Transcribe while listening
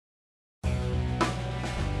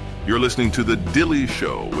You're listening to The Dilley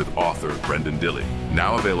Show with author Brenden Dilley,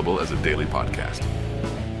 now available as a daily podcast.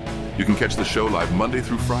 You can catch the show live Monday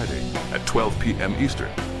through Friday at 12 p.m.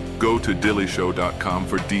 Eastern. Go to DilleyShow.com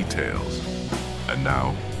for details. And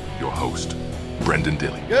now, your host, Brenden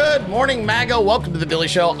Dilley. Good morning, MAGA. Welcome to The Dilley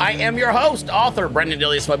Show. I am your host, author Brenden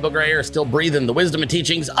Dilley. It's my book right here, Still Breathing, The Wisdom and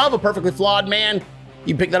Teachings of a Perfectly Flawed Man.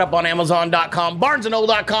 You can pick that up on Amazon.com,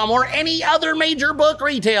 BarnesandNoble.com, or any other major book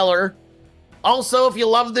retailer. Also, if you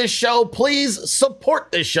love this show, please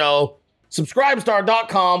support this show.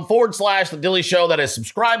 Subscribestar.com/The Dilley Show. That is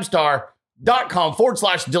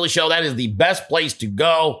subscribestar.com/The Dilley Show. That is the best place to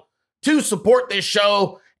go to support this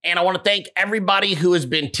show. And I want to thank everybody who has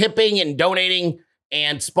been tipping and donating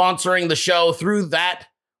and sponsoring the show through that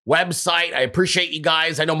website. I appreciate you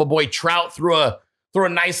guys. I know my boy Trout threw a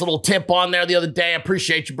nice little tip on there the other day. I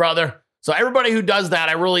appreciate you, brother. So everybody who does that,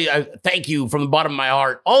 I thank you from the bottom of my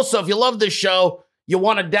heart. Also, if you love this show, you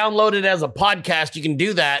want to download it as a podcast, you can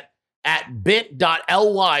do that at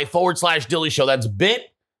bit.ly/Dilley Show. That's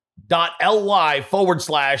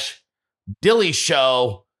bit.ly/Dilley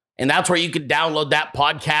Show. And that's where you can download that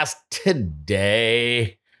podcast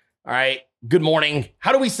today. All right. Good morning.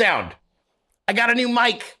 How do we sound? I got a new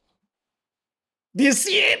mic. Do you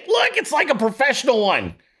see it? Look, it's like a professional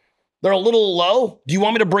one. They're a little low. Do you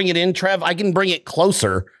want me to bring it in, Trev? I can bring it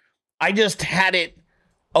closer. I just had it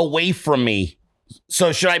away from me.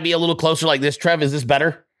 So should I be a little closer like this, Trev? Is this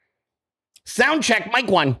better? Sound check, mic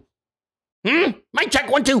 1. Mic check,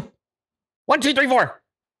 1, 2. 1, 2, 3, 4.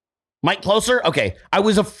 Mic closer? Okay. I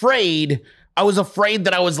was afraid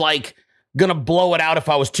that I was like gonna blow it out if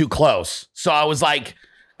I was too close. So I was like,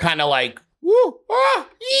 kind of like, woo, ah,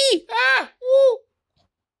 ee, ah, woo.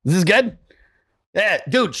 This is good? Yeah,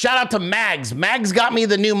 dude, shout out to Mags. Mags got me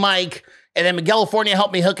the new mic, and then California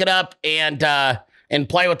helped me hook it up and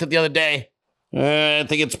play with it the other day. I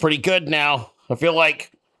think it's pretty good now. I feel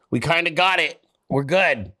like we kind of got it. We're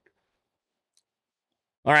good.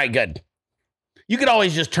 All right, good. You could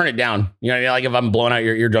always just turn it down. You know, like if I'm blowing out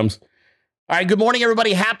your eardrums. All right, good morning,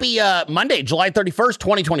 everybody. Happy Monday, July 31st,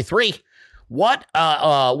 2023. What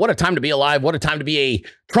a time to be alive. What a time to be a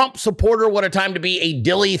Trump supporter. What a time to be a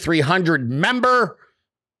Dilley 300 member.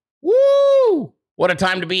 Woo! What a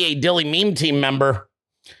time to be a Dilley meme team member.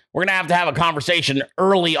 We're going to have a conversation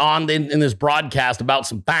early on in this broadcast about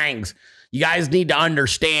some things you guys need to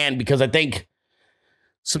understand, because I think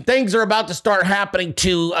some things are about to start happening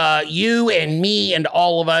to you and me and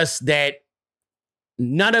all of us that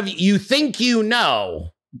none of you think you know,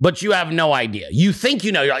 but you have no idea. You think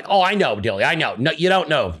you know. You're like, oh, I know, Dilley. I know. No, you don't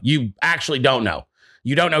know. You actually don't know.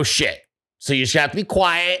 You don't know shit. So you should have to be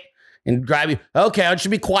quiet and grab you. Okay, I should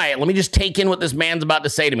be quiet. Let me just take in what this man's about to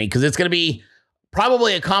say to me, because it's going to be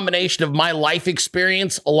probably a combination of my life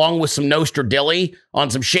experience along with some Nostradilly on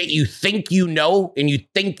some shit you think you know and you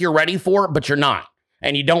think you're ready for, but you're not.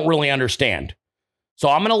 And you don't really understand. So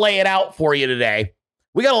I'm going to lay it out for you today.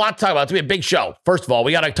 We got a lot to talk about. It's going to be a big show. First of all,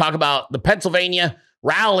 we got to talk about the Pennsylvania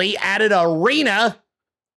rally, added arena.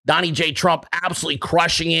 Donnie J. Trump absolutely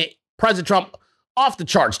crushing it. President Trump off the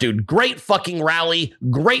charts, dude. Great fucking rally.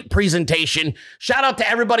 Great presentation. Shout out to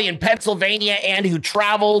everybody in Pennsylvania and who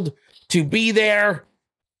traveled to be there.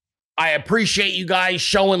 I appreciate you guys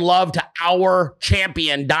showing love to our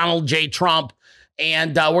champion, Donald J. Trump.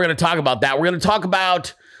 And we're going to talk about that. We're going to talk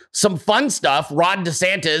about some fun stuff. Ron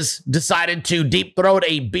DeSantis decided to deep throat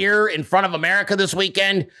a beer in front of America this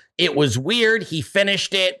weekend. It was weird. He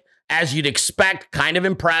finished it, as you'd expect, kind of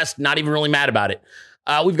impressed, not even really mad about it.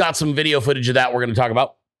 We've got some video footage of that we're going to talk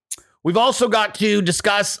about. We've also got to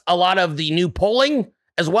discuss a lot of the new polling,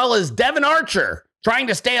 as well as Devon Archer trying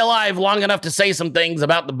to stay alive long enough to say some things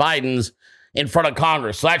about the Bidens in front of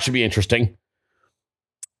Congress. So that should be interesting.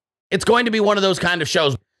 It's going to be one of those kind of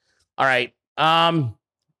shows. All right. So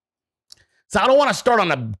I don't want to start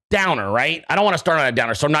on a downer, right? I don't want to start on a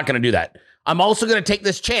downer, so I'm not going to do that. I'm also going to take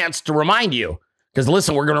this chance to remind you, because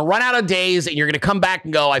listen, we're going to run out of days and you're going to come back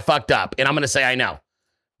and go, I fucked up. And I'm going to say, I know.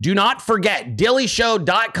 Do not forget,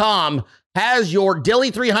 DilleyShow.com has your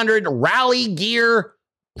Dilley 300 rally gear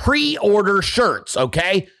pre-order shirts,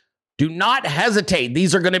 okay? Do not hesitate.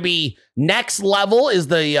 These are going to be Next Level is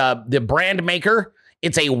the brand maker.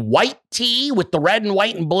 It's a white tee with the red and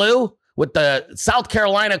white and blue with the South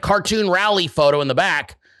Carolina cartoon rally photo in the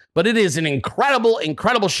back. But it is an incredible,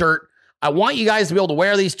 incredible shirt. I want you guys to be able to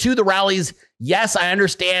wear these to the rallies. Yes, I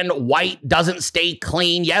understand white doesn't stay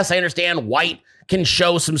clean. Yes, I understand white can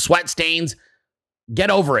show some sweat stains. Get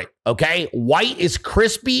over it, okay? White is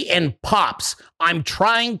crispy and pops. I'm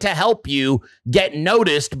trying to help you get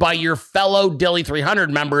noticed by your fellow Dilley 300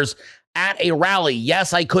 members at a rally.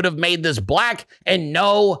 Yes, I could have made this black, and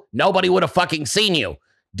no, nobody would have fucking seen you.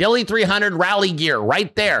 Dilley 300 rally gear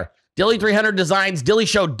right there. Dilley 300 designs,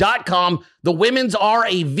 DilleyShow.com. The women's are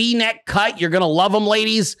a V-neck cut. You're going to love them,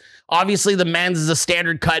 ladies. Obviously, the men's is a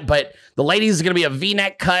standard cut, but the ladies is going to be a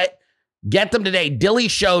V-neck cut. Get them today,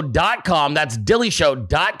 DilleyShow.com. That's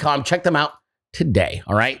DilleyShow.com. Check them out today.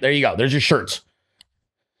 All right, there you go. There's your shirts.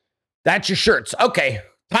 That's your shirts. Okay,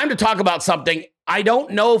 time to talk about something. I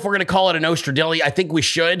don't know if we're going to call it an Oster Dilley. I think we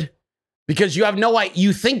should, because you have no idea.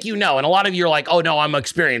 You think you know, and a lot of you are like, oh, no, I'm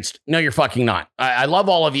experienced. No, you're fucking not. I love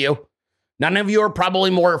all of you. None of you are probably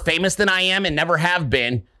more famous than I am and never have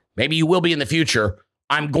been. Maybe you will be in the future.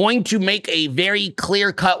 I'm going to make a very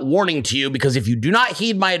clear-cut warning to you, because if you do not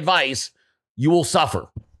heed my advice, you will suffer.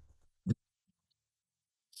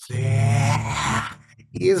 There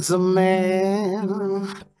is a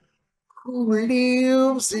man who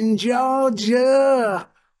lives in Georgia,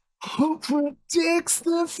 who predicts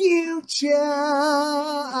the future.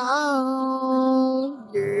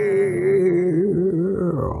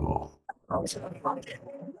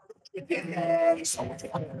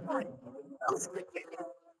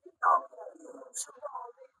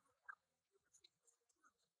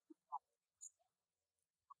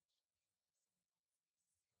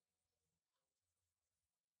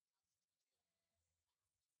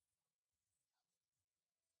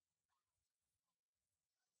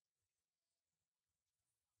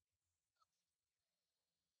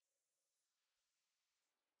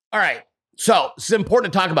 All right. So it's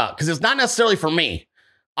important to talk about, because it's not necessarily for me.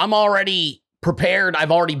 I'm already prepared.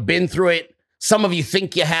 I've already been through it. Some of you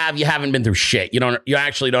think you have. You haven't been through shit. You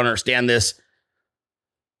actually don't understand this.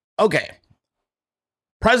 Okay.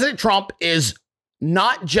 President Trump is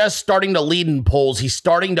not just starting to lead in polls. He's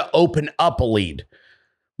starting to open up a lead.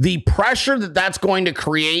 The pressure that that's going to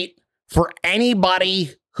create for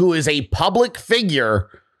anybody who is a public figure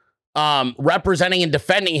representing and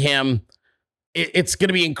defending him, it's going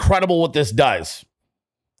to be incredible what this does.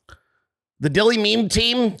 The Dilley meme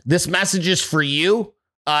team, this message is for you.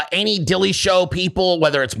 Any Dilley show people,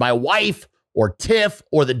 whether it's my wife or Tiff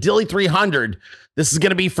or the Dilley 300, this is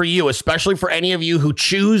going to be for you, especially for any of you who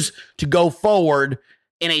choose to go forward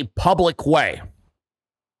in a public way.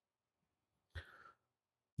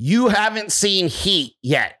 You haven't seen heat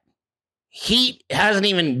yet. Heat hasn't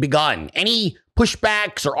even begun. Any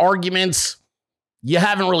pushbacks or arguments, you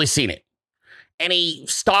haven't really seen it. Any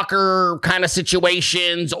stalker kind of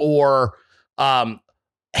situations or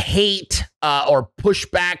hate or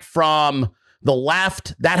pushback from the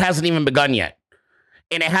left, that hasn't even begun yet.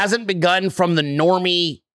 And it hasn't begun from the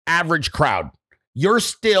normie average crowd. You're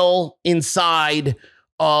still inside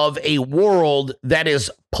of a world that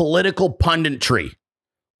is political punditry,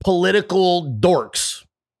 political dorks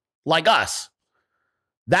like us.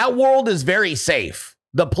 That world is very safe.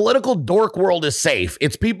 The political dork world is safe.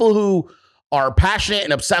 It's people who are passionate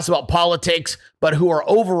and obsessed about politics, but who are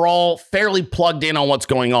overall fairly plugged in on what's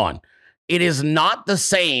going on. It is not the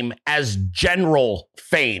same as general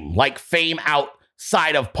fame, like fame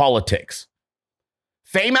outside of politics.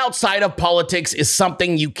 Fame outside of politics is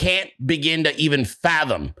something you can't begin to even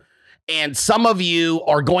fathom. And some of you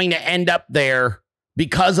are going to end up there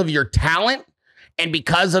because of your talent and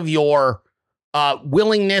because of your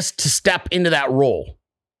willingness to step into that role.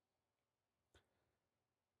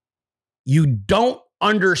 You don't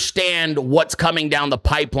understand what's coming down the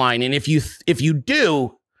pipeline. And if you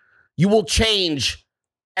do, you will change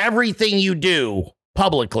everything you do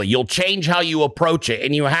publicly. You'll change how you approach it.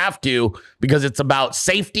 And you have to, because it's about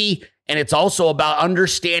safety and it's also about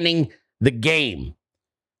understanding the game.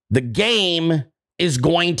 The game is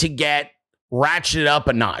going to get ratcheted up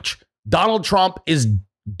a notch. Donald Trump is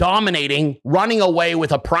dominating, running away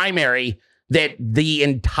with a primary that the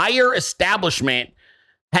entire establishment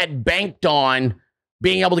had banked on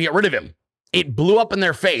being able to get rid of him. It blew up in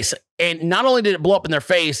their face. And not only did it blow up in their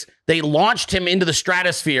face, they launched him into the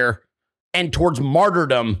stratosphere and towards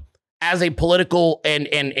martyrdom as a political and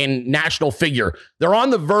national figure. They're on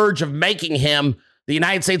the verge of making him the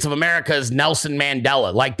United States of America's Nelson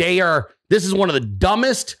Mandela. Like this is one of the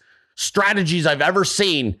dumbest strategies I've ever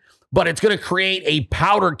seen, but it's going to create a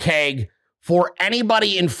powder keg for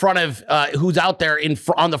anybody in front of who's out there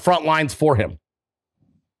on the front lines for him.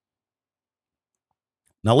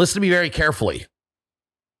 Now, listen to me very carefully.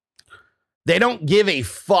 They don't give a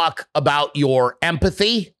fuck about your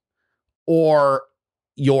empathy or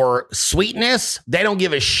your sweetness. They don't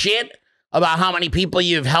give a shit about how many people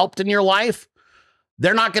you've helped in your life.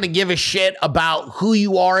 They're not going to give a shit about who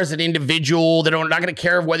you are as an individual. They're not going to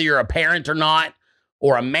care whether you're a parent or not,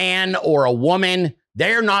 or a man or a woman.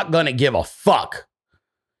 They're not going to give a fuck.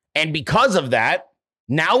 And because of that,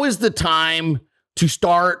 now is the time to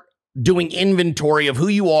start doing inventory of who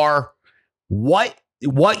you are, what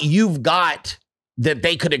you've got that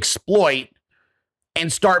they could exploit,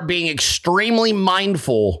 and start being extremely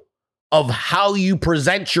mindful of how you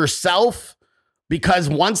present yourself. Because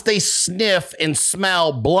once they sniff and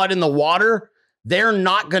smell blood in the water, they're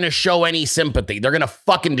not going to show any sympathy. They're going to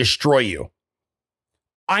fucking destroy you.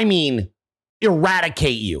 I mean,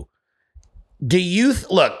 eradicate you.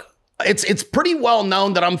 Look, it's pretty well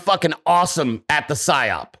known that I'm fucking awesome at the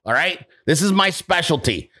psyop, all right? This is my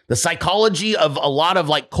specialty. The psychology of a lot of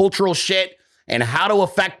like cultural shit and how to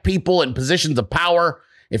affect people in positions of power.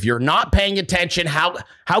 If you're not paying attention,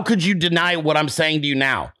 how could you deny what I'm saying to you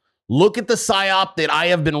now? Look at the psyop that I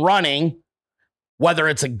have been running, whether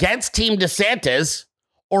it's against Team DeSantis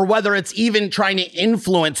or whether it's even trying to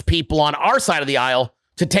influence people on our side of the aisle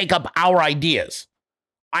to take up our ideas.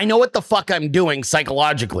 I know what the fuck I'm doing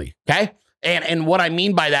psychologically, okay? And what I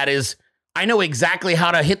mean by that is I know exactly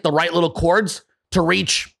how to hit the right little chords to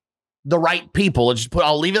reach the right people.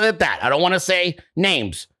 I'll leave it at that. I don't want to say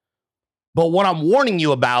names. But what I'm warning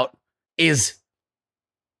you about is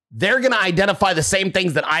they're going to identify the same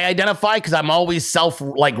things that I identify because I'm always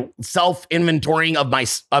self-inventorying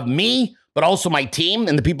of me, but also my team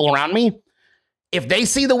and the people around me. If they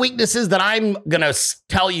see the weaknesses that I'm going to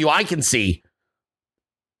tell you I can see,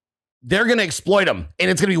 they're going to exploit them. And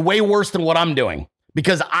it's going to be way worse than what I'm doing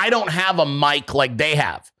because I don't have a mic like they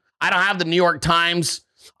have. I don't have the New York Times.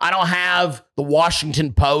 I don't have the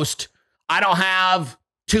Washington Post. I don't have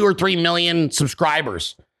 2 or 3 million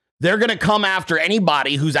subscribers. They're going to come after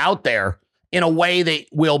anybody who's out there in a way that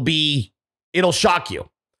it'll shock you.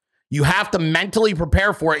 You have to mentally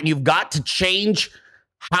prepare for it, and you've got to change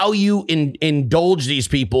how you indulge these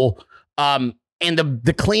people. And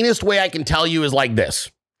the cleanest way I can tell you is like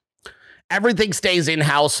this. Everything stays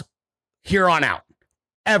in-house here on out.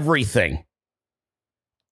 Everything.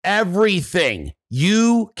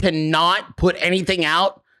 You cannot put anything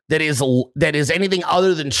out that is anything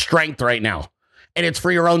other than strength right now. And it's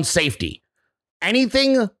for your own safety.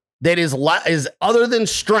 Anything that is other than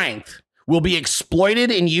strength will be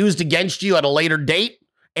exploited and used against you at a later date,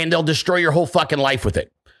 and they'll destroy your whole fucking life with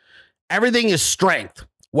it. Everything is strength,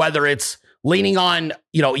 whether it's leaning on,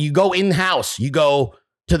 you go in-house, you go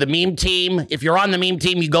to the meme team. If you're on the meme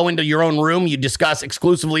team, you go into your own room, you discuss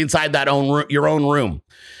exclusively inside your own room.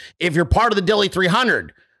 If you're part of the Dilley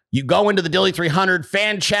 300, you go into the Dilley 300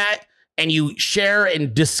 fan chat, and you share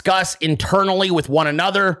and discuss internally with one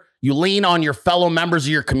another. You lean on your fellow members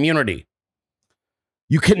of your community.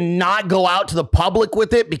 You cannot go out to the public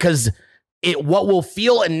with it because what will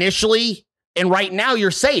feel initially, and right now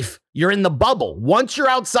you're safe. You're in the bubble. Once you're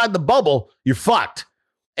outside the bubble, you're fucked.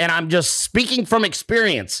 And I'm just speaking from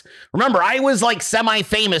experience. Remember, I was like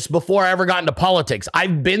semi-famous before I ever got into politics.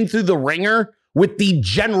 I've been through the ringer with the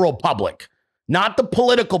general public, not the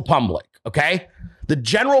political public, okay? The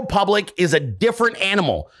general public is a different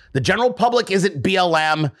animal. The general public isn't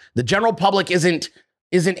BLM. The general public isn't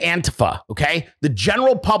Antifa, okay? The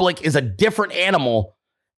general public is a different animal,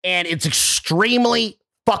 and it's extremely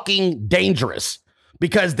fucking dangerous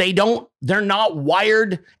because they're not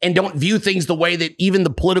wired and don't view things the way that even the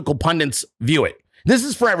political pundits view it. This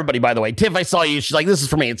is for everybody, by the way. Tiff, I saw you. She's like, this is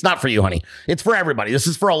for me. It's not for you, honey. It's for everybody. This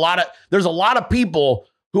is for there's a lot of people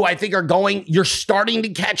who I think you're starting to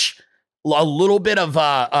catch a little bit of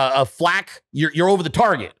a flack. You're over the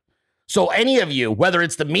target. So any of you, whether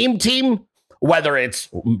it's the meme team, whether it's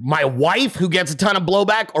my wife who gets a ton of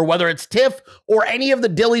blowback, or whether it's Tiff or any of the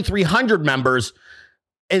Dilley 300 members,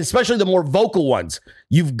 especially the more vocal ones,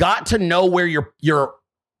 you've got to know where your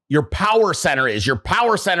power center is. Your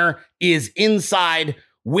power center is inside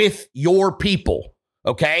with your people,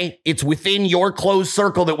 okay? It's within your closed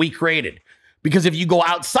circle that we created. Because if you go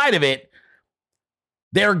outside of it,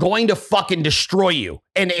 they're going to fucking destroy you.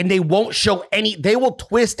 And they won't show they will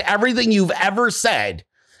twist everything you've ever said,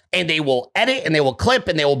 and they will edit and they will clip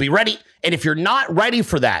and they will be ready. And if you're not ready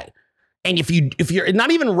for that, and if you're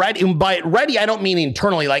not even ready, by ready, I don't mean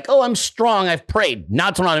internally like, oh, I'm strong, I've prayed.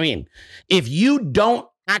 Not what I mean. If you don't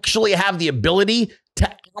actually have the ability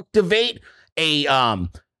to activate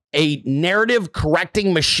a narrative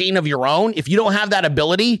correcting machine of your own, if you don't have that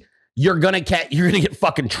ability, you're gonna get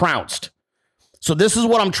fucking trounced. So this is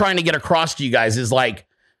what I'm trying to get across to you guys is like,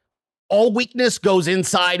 all weakness goes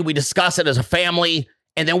inside. We discuss it as a family,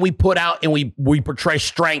 and then we put out and we portray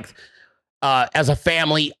strength as a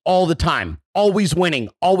family all the time. Always winning,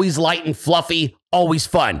 always light and fluffy, always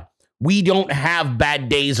fun. We don't have bad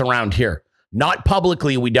days around here. Not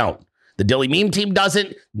publicly, we don't. The Dilley meme team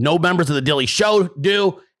doesn't. No members of the Dilley show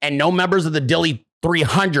do, and no members of the Dilley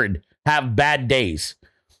 300 have bad days.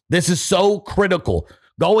 This is so critical.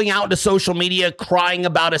 Going out to social media, crying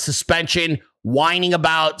about a suspension, whining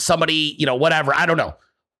about somebody, whatever. I don't know.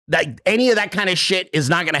 That any of that kind of shit is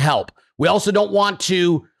not going to help. We also don't want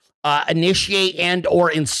to initiate and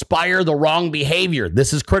or inspire the wrong behavior.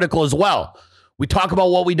 This is critical as well. We talk about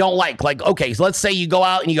what we don't like. Like, okay, so let's say you go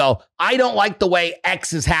out and you go, I don't like the way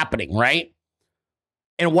X is happening, right?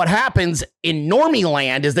 And what happens in normie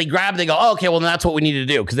land is they go, oh, okay, well, then that's what we need to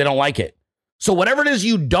do because they don't like it. So whatever it is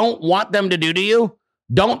you don't want them to do to you,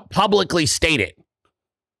 don't publicly state it.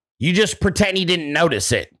 You just pretend you didn't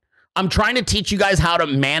notice it. I'm trying to teach you guys how to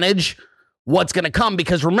manage what's going to come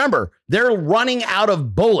because remember, they're running out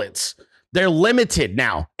of bullets. They're limited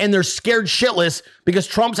now and they're scared shitless because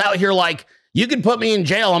Trump's out here like, you can put me in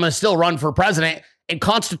jail. I'm going to still run for president and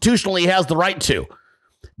constitutionally he has the right to.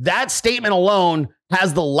 That statement alone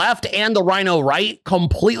has the left and the rhino right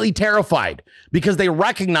completely terrified because they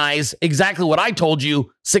recognize exactly what I told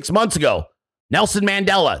you 6 months ago. Nelson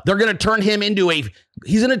Mandela, they're going to turn him into he's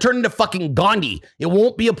going to turn into fucking Gandhi. It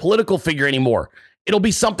won't be a political figure anymore. It'll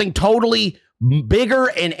be something totally bigger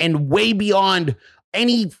and way beyond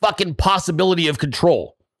any fucking possibility of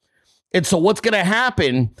control. And so what's going to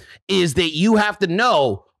happen is that you have to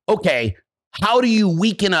know, okay, how do you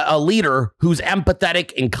weaken a leader who's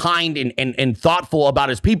empathetic and kind and thoughtful about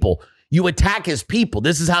his people? You attack his people.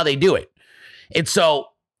 This is how they do it. And so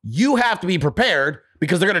you have to be prepared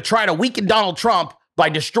because they're going to try to weaken Donald Trump by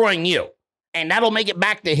destroying you. And that'll make it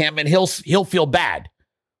back to him and he'll feel bad.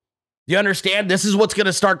 You understand? This is what's going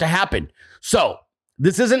to start to happen. So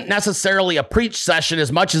this isn't necessarily a preach session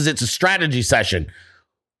as much as it's a strategy session.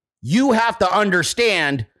 You have to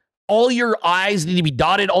understand all your I's need to be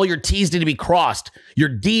dotted. All your T's need to be crossed. Your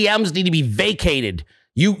DMs need to be vacated.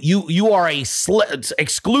 You are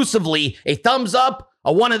exclusively a thumbs up,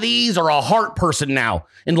 a one of these, or a heart person now.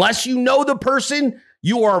 Unless you know the person,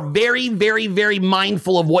 you are very, very, very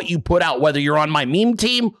mindful of what you put out, whether you're on my meme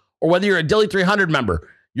team or whether you're a Dilley 300 member.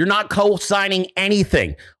 You're not co-signing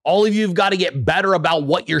anything. All of you have got to get better about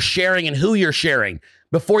what you're sharing and who you're sharing.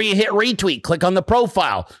 Before you hit retweet, click on the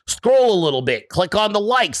profile, scroll a little bit, click on the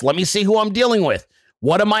likes. Let me see who I'm dealing with.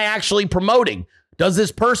 What am I actually promoting? Does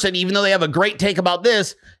this person, even though they have a great take about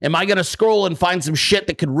this, am I going to scroll and find some shit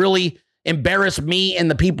that could really embarrass me and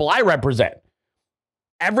the people I represent?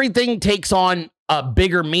 Everything takes on a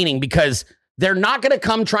bigger meaning because they're not going to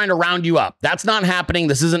come trying to round you up. That's not happening.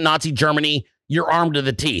 This isn't Nazi Germany. You're armed to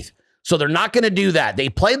the teeth. So they're not going to do that. They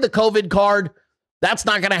played the COVID card. That's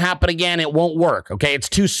not going to happen again. It won't work. Okay. It's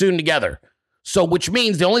too soon together. So, which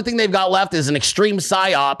means the only thing they've got left is an extreme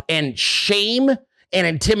psyop and shame and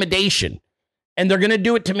intimidation. And they're going to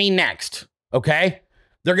do it to me next. Okay.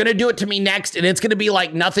 They're going to do it to me next. And it's going to be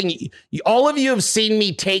like nothing. All of you have seen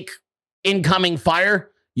me take incoming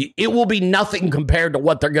fire. It will be nothing compared to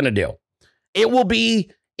what they're going to do. They're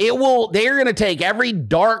going to take every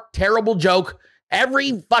dark, terrible joke,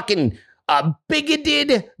 every fucking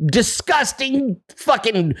bigoted, disgusting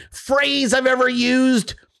fucking phrase I've ever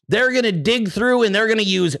used. They're going to dig through and they're going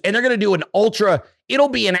to do an ultra. It'll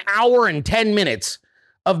be an hour and 10 minutes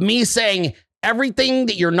of me saying everything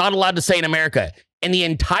that you're not allowed to say in America. And the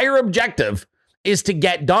entire objective is to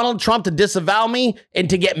get Donald Trump to disavow me and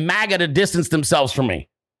to get MAGA to distance themselves from me.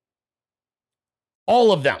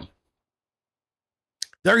 All of them.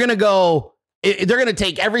 They're going to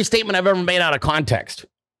take every statement I've ever made out of context.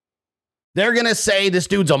 They're going to say this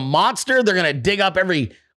dude's a monster. They're going to dig up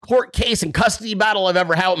every court case and custody battle I've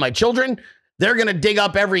ever had with my children. They're going to dig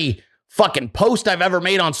up every fucking post I've ever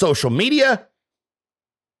made on social media.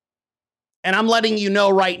 And I'm letting you know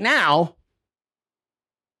right now,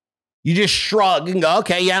 you just shrug and go,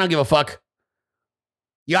 okay, yeah, I don't give a fuck.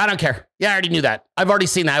 Yeah, I don't care. Yeah, I already knew that. I've already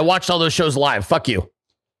seen that. I watched all those shows live. Fuck you.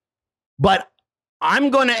 But I'm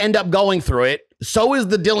going to end up going through it. So is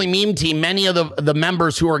the Dilley meme team. Many of the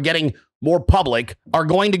members who are getting more public are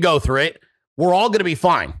going to go through it. We're all going to be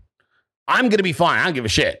fine. I'm going to be fine. I don't give a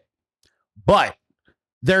shit. But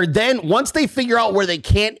they're then, once they figure out where they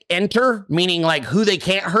can't enter, meaning like who they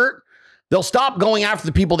can't hurt, they'll stop going after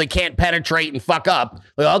the people they can't penetrate and fuck up.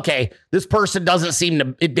 Like, okay, this person doesn't seem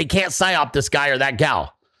to, they can't psyop this guy or that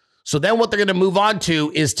gal. So then what they're going to move on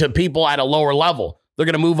to is to people at a lower level. They're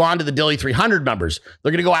going to move on to the Dilley 300 members.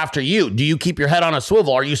 They're going to go after you. Do you keep your head on a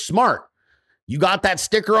swivel? Are you smart? You got that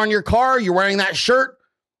sticker on your car? You're wearing that shirt?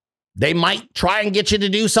 They might try and get you to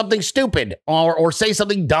do something stupid or say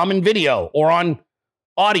something dumb in video or on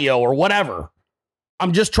audio or whatever.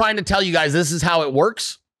 I'm just trying to tell you guys this is how it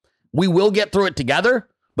works. We will get through it together.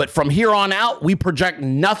 But from here on out, we project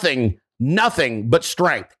nothing but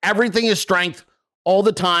strength. Everything is strength all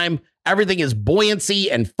the time. everything is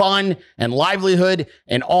buoyancy and fun and livelihood,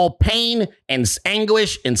 and all pain and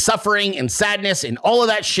anguish and suffering and sadness and all of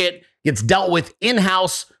that shit gets dealt with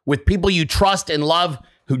in-house with people you trust and love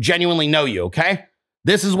who genuinely know you, okay?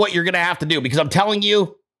 This is what you're going to have to do, because I'm telling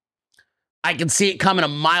you, I can see it coming a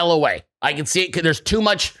mile away. I can see it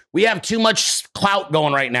because we have too much clout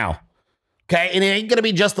going right now, okay? And it ain't going to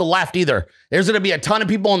be just the left either. There's going to be a ton of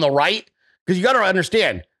people on the right, because you got to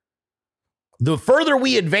understand, the further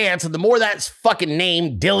we advance and the more that fucking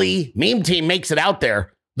name, Dilley, meme team makes it out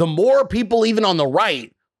there, the more people even on the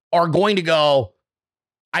right are going to go,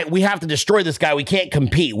 we have to destroy this guy. We can't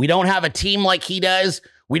compete. We don't have a team like he does.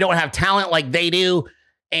 We don't have talent like they do.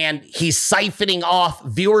 And he's siphoning off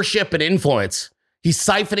viewership and influence. He's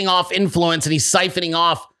siphoning off influence, and he's siphoning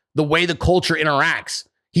off the way the culture interacts.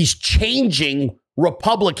 He's changing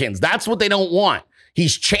Republicans. That's what they don't want.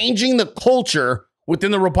 He's changing the culture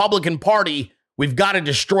within the Republican Party. We've got to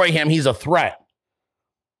destroy him. He's a threat.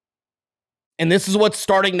 And this is what's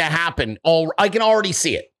starting to happen. I can already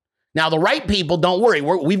see it. Now, the right people, don't worry.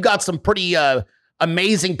 We've got some pretty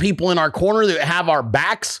amazing people in our corner that have our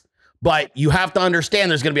backs. But you have to understand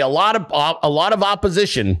there's going to be a lot of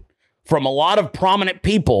opposition from a lot of prominent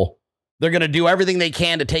people. They're going to do everything they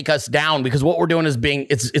can to take us down, because what we're doing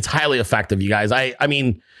is it's highly effective, you guys. I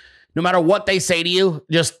mean, no matter what they say to you,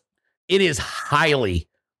 it is highly,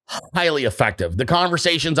 highly effective. The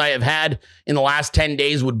conversations I have had in the last 10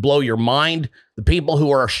 days would blow your mind. The people who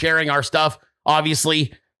are sharing our stuff,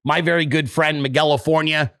 obviously, my very good friend, Miguel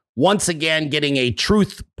California, once again getting a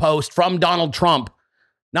truth post from Donald Trump,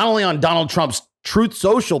 not only on Donald Trump's Truth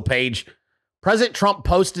Social page, President Trump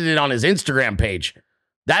posted it on his Instagram page.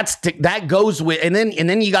 That goes with, and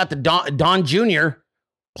then you got the Don Jr.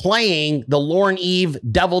 playing the Lauren Eve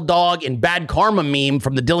Devil Dog and Bad Karma meme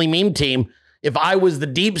from the Dilley meme team. If I was the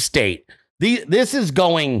deep state, this is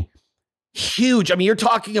going huge. I mean, you're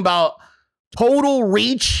talking about total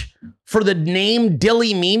reach for the name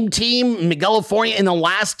Dilley meme team. Miguel California in the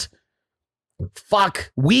last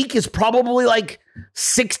week is probably like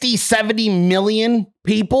 60, 70 million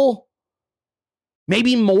people.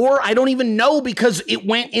 Maybe more. I don't even know, because it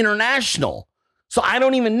went international. So I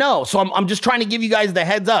don't even know. So I'm just trying to give you guys the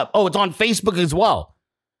heads up. Oh, it's on Facebook as well.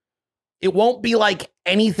 It won't be like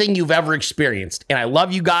anything you've ever experienced. And I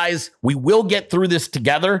love you guys. We will get through this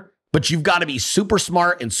together, but you've got to be super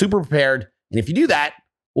smart and super prepared. And if you do that,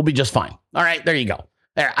 we'll be just fine. All right, there you go.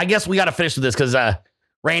 There, I guess we got to finish with this because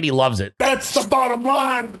Randy loves it. That's the bottom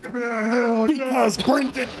line. Because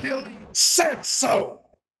Brenden Dilley said so.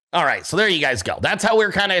 All right, so there you guys go. That's how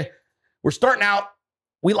we're starting out.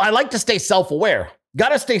 I like to stay self-aware. Got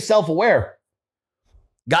to stay self-aware.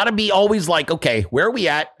 Got to be always like, okay, where are we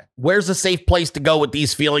at? Where's a safe place to go with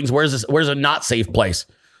these feelings? Where's a not safe place?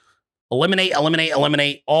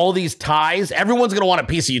 Eliminate all these ties. Everyone's going to want a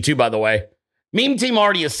piece of you too, by the way. Meme team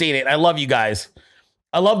already has seen it. I love you guys.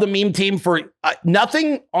 I love the meme team for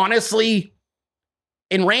nothing, honestly.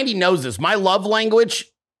 And Randy knows this. My love language,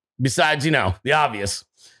 besides, the obvious,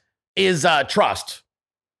 is trust.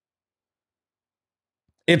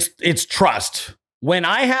 It's trust. When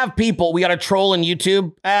I have people, we got a troll in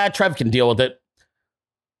YouTube. Trev can deal with it.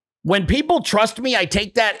 When people trust me, I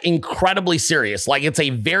take that incredibly serious. Like, it's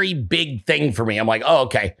a very big thing for me. I'm like, oh,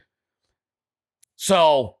 okay.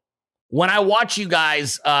 So when I watch you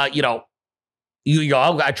guys, you go,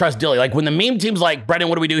 oh, I trust Dilley. Like, when the meme team's like, Brenden,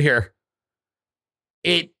 what do we do here?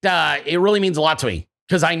 It really means a lot to me,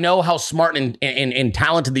 because I know how smart and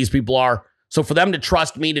talented these people are. So for them to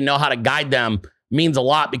trust me to know how to guide them means a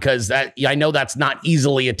lot, because I know that's not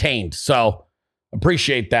easily attained. So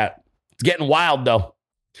appreciate that. It's getting wild, though.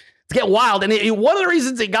 It's getting wild. And one of the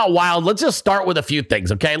reasons it got wild, let's just start with a few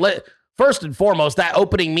things, okay? First and foremost, that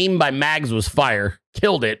opening meme by Mags was fire.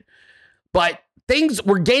 Killed it. But things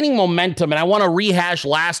were gaining momentum, and I want to rehash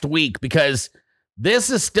last week, because this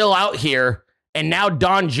is still out here, and now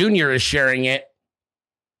Don Jr. is sharing it.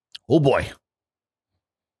 Oh, boy.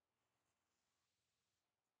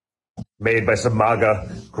 Made by some MAGA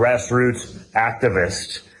grassroots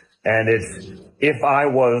activist. And it's, if I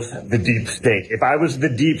was the deep state. If I was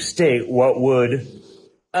the deep state, what would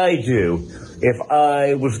I do? If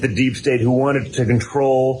I was the deep state who wanted to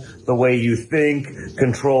control the way you think,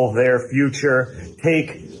 control their future,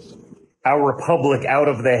 take our republic out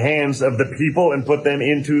of the hands of the people and put them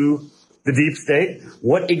into the deep state,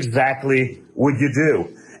 what exactly would you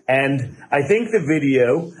do? And I think the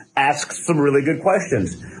video asks some really good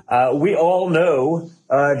questions. We all know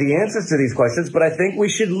the answers to these questions, but I think we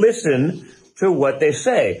should listen to what they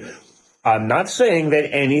say. I'm not saying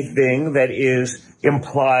that anything that is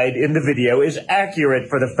implied in the video is accurate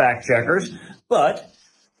for the fact checkers, but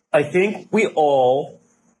I think we all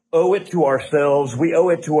owe it to ourselves. We owe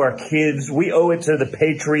it to our kids. We owe it to the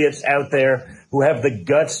patriots out there who have the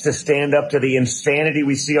guts to stand up to the insanity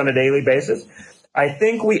we see on a daily basis. I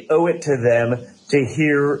think we owe it to them to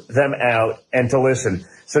hear them out and to listen.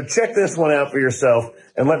 So check this one out for yourself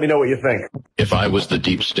and let me know what you think. If I was the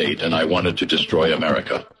deep state and I wanted to destroy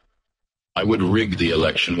America, I would rig the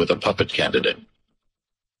election with a puppet candidate,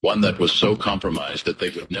 one that was so compromised that they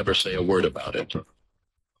would never say a word about it.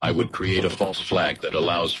 I would create a false flag that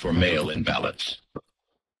allows for mail-in ballots.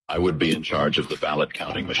 I would be in charge of the ballot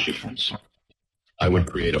counting machines. I would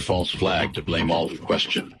create a false flag to blame all who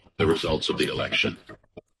question the results of the election.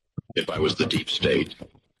 If I was the deep state,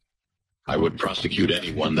 I would prosecute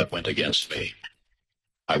anyone that went against me.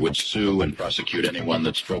 I would sue and prosecute anyone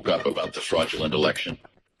that spoke up about the fraudulent election.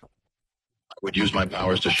 I would use my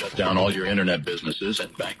powers to shut down all your internet businesses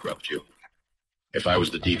and bankrupt you. If I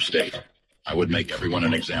was the deep state, I would make everyone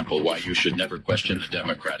an example why you should never question a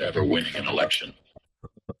Democrat ever winning an election.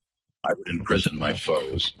 I would imprison my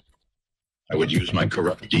foes. I would use my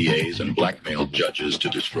corrupt DAs and blackmail judges to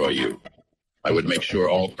destroy you. I would make sure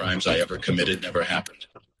all crimes I ever committed never happened.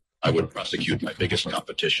 I would prosecute my biggest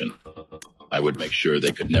competition. I would make sure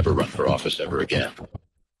they could never run for office ever again.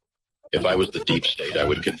 If I was the deep state, I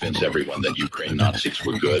would convince everyone that Ukraine Nazis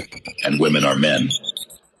were good and women are men.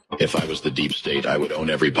 If I was the deep state, I would own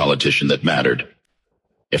every politician that mattered.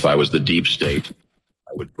 If I was the deep state,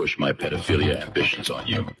 I would push my pedophilia ambitions on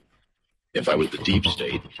you. If I was the deep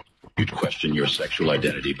state, you'd question your sexual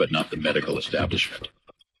identity, but not the medical establishment.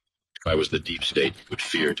 If I was the deep state, you would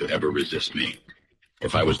fear to ever resist me.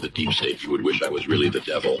 If I was the deep state, you would wish I was really the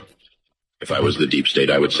devil. If I was the deep state,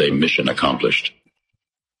 I would say mission accomplished.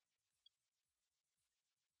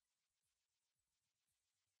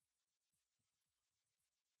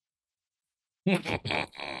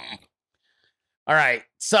 All right.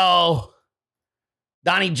 So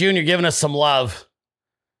Donnie Jr. giving us some love.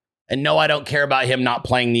 And no, I don't care about him not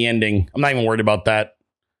playing the ending. I'm not even worried about that.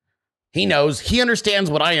 He knows. He understands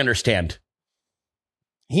what I understand.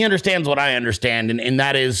 He understands what I understand. And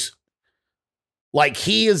that is, like,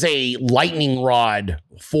 he is a lightning rod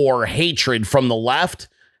for hatred from the left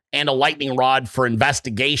and a lightning rod for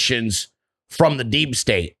investigations from the deep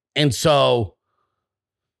state. And so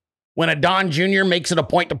when a Don Jr. makes it a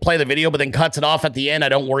point to play the video, but then cuts it off at the end, I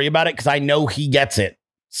don't worry about it because I know he gets it.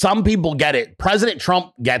 Some people get it. President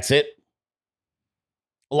Trump gets it.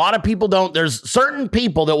 A lot of people don't. There's certain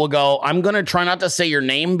people that will go, I'm going to try not to say your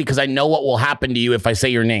name because I know what will happen to you if I say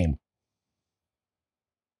your name.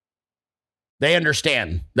 They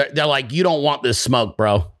understand. They're like, you don't want this smoke,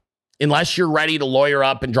 bro. Unless you're ready to lawyer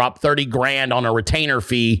up and drop 30 grand on a retainer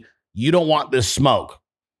fee, you don't want this smoke.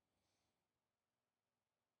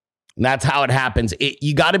 And that's how it happens.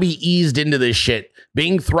 You got to be eased into this shit.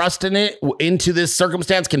 Being thrust into this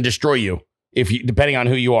circumstance can destroy you, depending on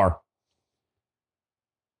who you are.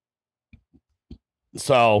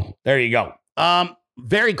 So there you go.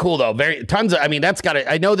 Very cool though.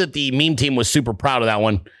 I know that the meme team was super proud of that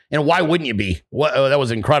one. And why wouldn't you be? That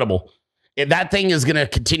was incredible. If that thing is going to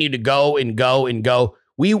continue to go and go and go,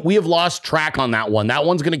 we have lost track on that one. That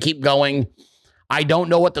one's going to keep going. I don't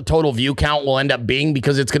know what the total view count will end up being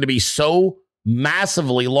because it's going to be so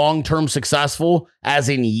massively long-term successful, as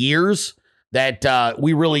in years, that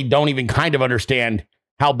we really don't even kind of understand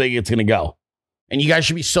how big it's going to go. And you guys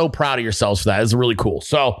should be so proud of yourselves for that. It's really cool.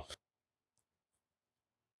 So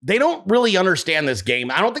they don't really understand this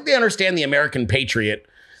game. I don't think they understand the American Patriot.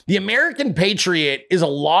 The American Patriot is a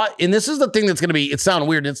lot, and this is the thing that's going to be, it's sounding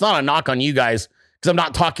weird. It's not a knock on you guys because I'm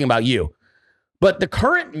not talking about you. But the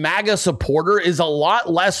current MAGA supporter is a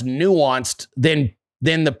lot less nuanced than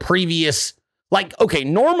the previous. Like, okay,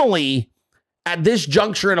 normally at this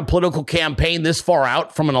juncture in a political campaign this far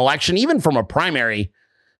out from an election, even from a primary,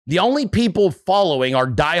 the only people following are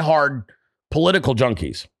diehard political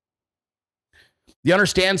junkies. You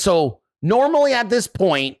understand? So normally at this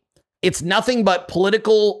point, it's nothing but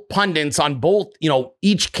political pundits on both,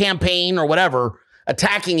 each campaign or whatever,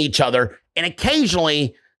 attacking each other. And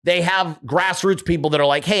occasionally they have grassroots people that are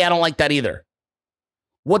like, hey, I don't like that either.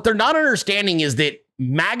 What they're not understanding is that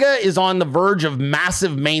MAGA is on the verge of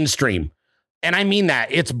massive mainstream. And I mean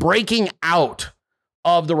that. It's breaking out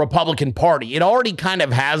of the Republican Party. It already kind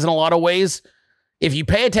of has in a lot of ways. If you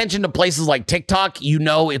pay attention to places like TikTok,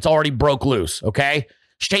 it's already broke loose, okay?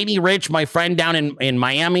 Shady Rich, my friend down in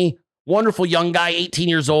Miami, wonderful young guy, 18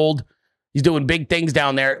 years old. He's doing big things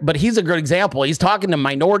down there, but he's a good example. He's talking to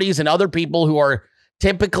minorities and other people who are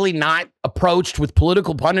typically not approached with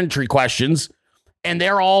political punditry questions. And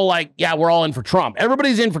they're all like, yeah, we're all in for Trump.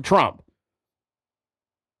 Everybody's in for Trump.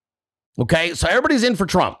 Okay, so everybody's in for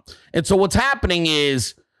Trump. And so what's happening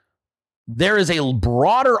is there is a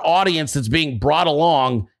broader audience that's being brought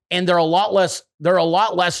along, and they're a lot less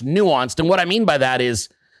nuanced. And what I mean by that is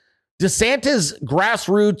DeSantis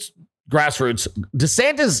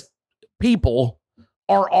DeSantis people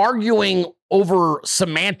are arguing over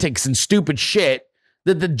semantics and stupid shit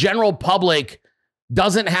that the general public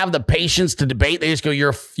doesn't have the patience to debate. They just go,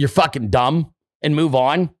 you're fucking dumb, and move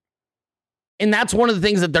on. And that's one of the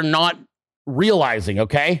things that they're not realizing,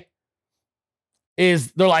 okay?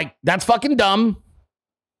 Is they're like, that's fucking dumb,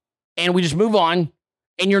 and we just move on.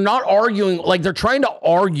 And you're not arguing, like they're trying to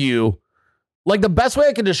argue. Like the best way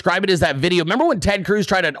I can describe it is that video. Remember when Ted Cruz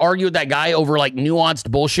tried to argue with that guy over like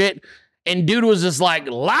nuanced bullshit? And dude was just like,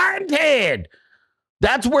 lying Ted.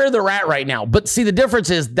 That's where they're at right now. But see, the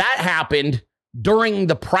difference is that happened during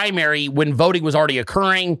the primary when voting was already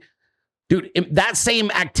occurring. Dude, that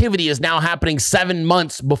same activity is now happening 7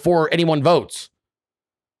 months before anyone votes.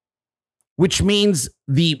 Which means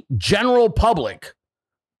the general public,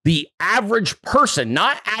 the average person,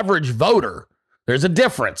 not average voter, there's a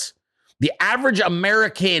difference. The average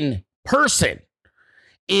American person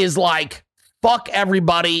is like, fuck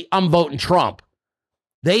everybody, I'm voting Trump.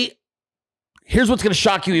 Here's what's going to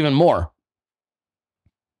shock you even more.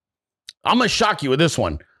 I'm going to shock you with this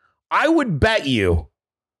one. I would bet you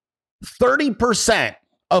 30%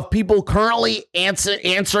 of people currently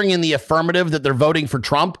answering in the affirmative that they're voting for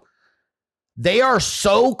Trump, they are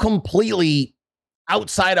so completely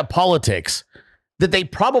outside of politics that they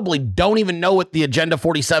probably don't even know what the Agenda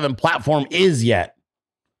 47 platform is yet.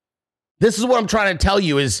 This is what I'm trying to tell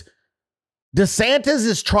you is DeSantis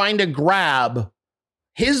is trying to grab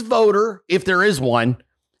his voter, if there is one,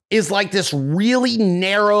 is like this really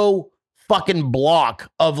narrow fucking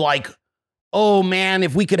block of like, oh man,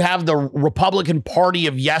 if we could have the Republican Party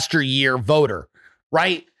of yesteryear voter,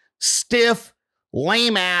 right? Stiff,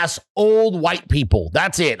 lame ass, old white people.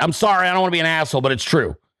 That's it. I'm sorry, I don't want to be an asshole, but it's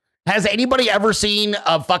true. Has anybody ever seen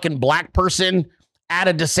a fucking black person at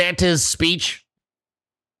a DeSantis speech?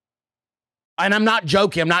 And I'm not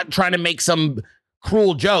joking. I'm not trying to make some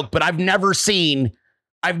cruel joke, but I've never seen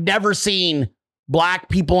black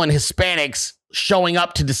people and Hispanics showing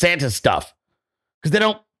up to DeSantis stuff because they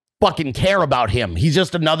don't fucking care about him. He's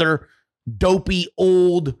just another dopey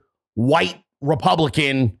old white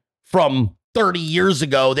Republican from 30 years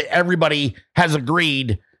ago that everybody has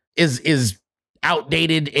agreed is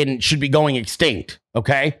outdated and should be going extinct.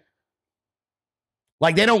 Okay.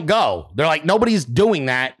 Like they don't go. They're like, nobody's doing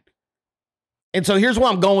that. And so here's where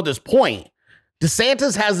I'm going with this point.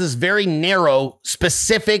 DeSantis has this very narrow,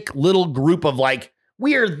 specific little group of like,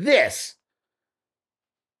 we're this.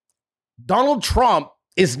 Donald Trump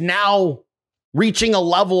is now reaching a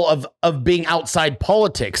level of being outside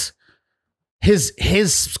politics. His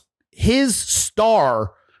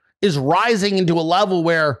star is rising into a level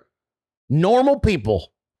where normal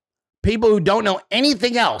people who don't know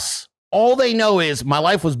anything else, all they know is my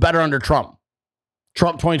life was better under Trump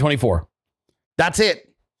 2024. That's it.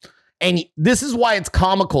 And this is why it's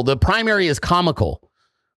comical. The primary is comical.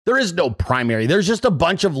 There is no primary. There's just a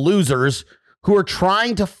bunch of losers who are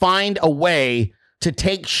trying to find a way to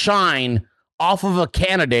take shine off of a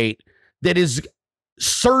candidate that is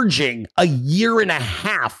surging a year and a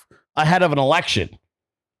half ahead of an election.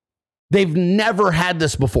 They've never had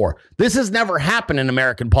this before. This has never happened in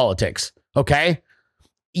American politics, okay?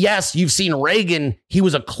 Yes, you've seen Reagan. He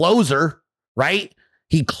was a closer, right?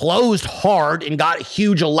 He closed hard and got a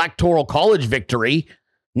huge electoral college victory.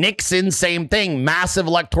 Nixon, same thing, massive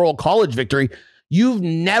electoral college victory. You've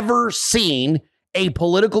never seen a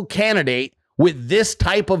political candidate with this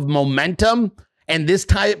type of momentum and this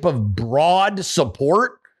type of broad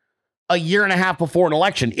support a year and a half before an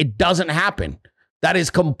election. It doesn't happen. That is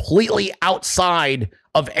completely outside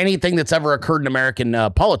of anything that's ever occurred in American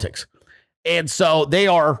politics. And so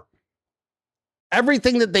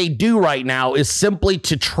everything that they do right now is simply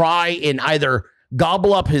to try and either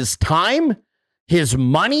gobble up his time, his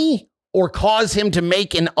money, or cause him to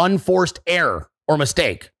make an unforced error or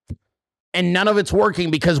mistake. And none of it's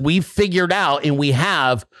working because we've figured out and we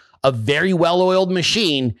have a very well-oiled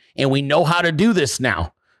machine and we know how to do this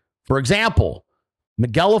now. For example,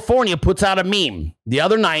 California puts out a meme the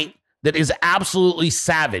other night that is absolutely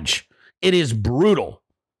savage. It is brutal.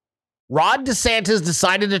 Ron DeSantis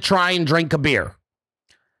decided to try and drink a beer.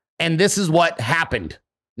 And this is what happened.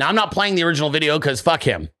 Now, I'm not playing the original video because fuck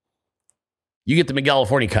him. You get the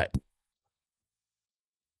California cut.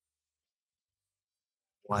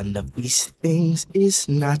 One of these things is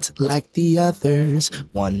not like the others.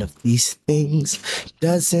 One of these things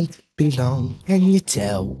doesn't belong. Can you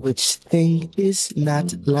tell which thing is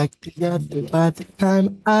not like the other by the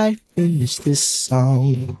time I finish this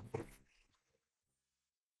song?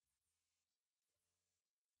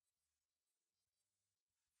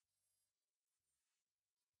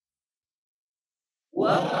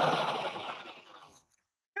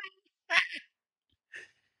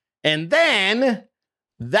 And then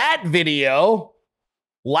that video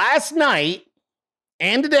last night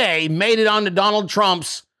and today made it onto Donald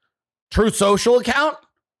Trump's Truth Social account,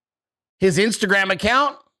 his Instagram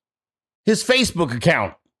account, his Facebook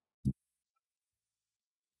account.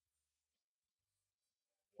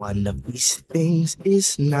 One of these things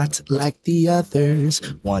is not like the others.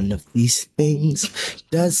 One of these things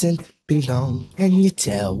doesn't belong. Can you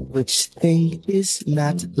tell which thing is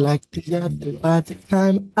not like the other by the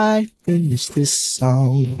time I finish this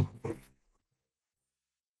song?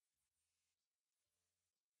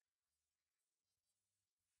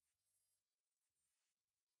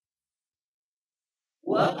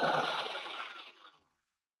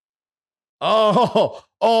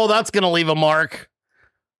 Oh, that's going to leave a mark.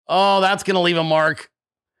 Oh, that's going to leave a mark.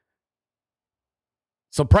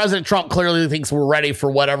 So President Trump clearly thinks we're ready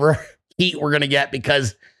for whatever heat we're going to get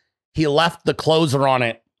because he left the closer on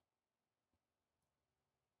it.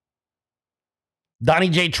 Donnie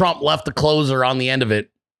J. Trump left the closer on the end of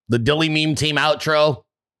it. The Dilley meme team outro.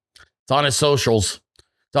 It's on his socials.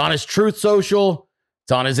 It's on his Truth Social.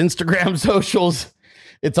 It's on his Instagram socials.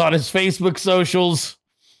 It's on his Facebook socials.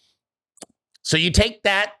 So you take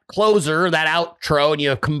that closer, that outro, and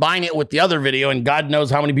you combine it with the other video, and God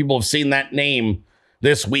knows how many people have seen that name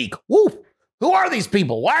this week. Woo! Who are these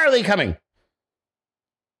people? Why are they coming?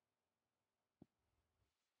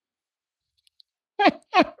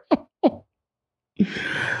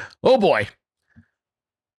 Oh boy.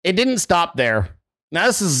 It didn't stop there.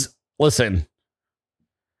 Now listen.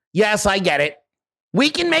 Yes, I get it.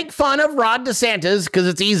 We can make fun of Ron DeSantis because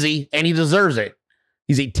it's easy and he deserves it.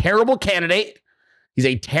 He's a terrible candidate. He's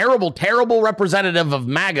a terrible, terrible representative of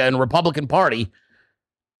MAGA and Republican Party.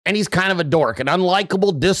 And he's kind of a dork, an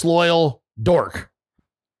unlikable, disloyal dork.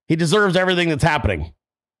 He deserves everything that's happening.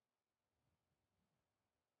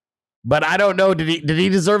 But I don't know. Did he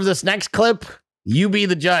deserve this next clip? You be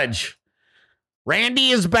the judge. Randy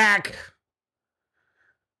is back.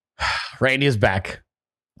 Randy is back.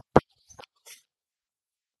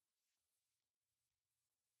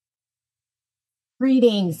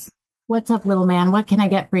 Greetings. What's up, little man? What can I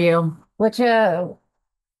get for you? What you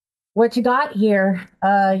got here?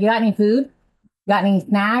 You got any food? Got any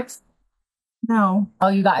snacks? No. Oh,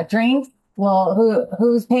 you got drinks? Well,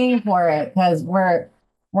 who's paying for it? Because we're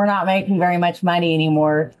not making very much money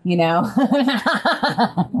anymore, you know.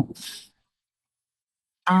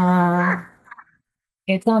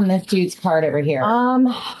 It's on this dude's card over here.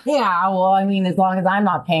 Yeah, well, I mean, as long as I'm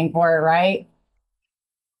not paying for it, right?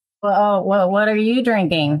 Well, what are you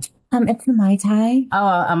drinking? It's a Mai Tai.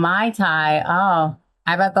 Oh, a Mai Tai. Oh,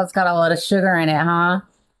 I bet that's got a lot of sugar in it, huh?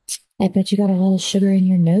 I bet you got a lot of sugar in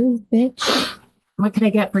your nose, bitch. What can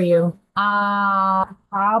I get for you? How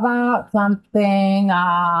about something?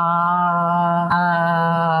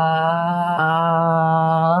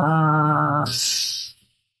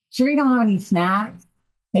 Sure you don't have any snacks?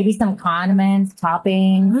 Maybe some condiments,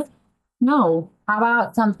 toppings? What? No. How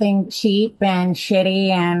about something cheap and shitty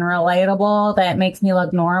and relatable that makes me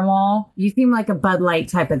look normal? You seem like a Bud Light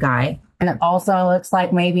type of guy. And it also looks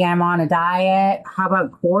like maybe I'm on a diet. How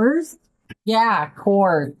about Coors? Yeah,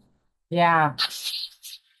 Coors. Yeah.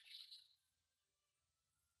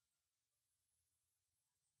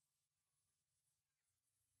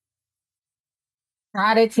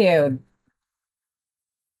 Gratitude.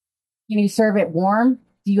 Can you serve it warm?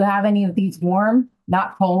 Do you have any of these warm?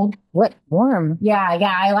 Not cold? What? Warm? Yeah,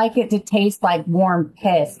 I like it to taste like warm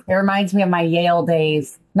piss. It reminds me of my Yale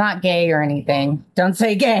days. Not gay or anything. Don't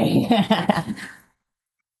say gay.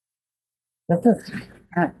 Is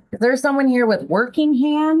there someone here with working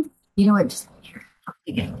hands? You know what? Just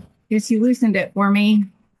guess you loosened it for me.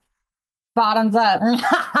 Bottoms up.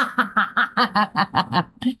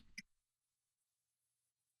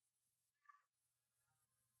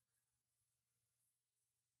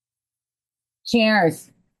 Cheers.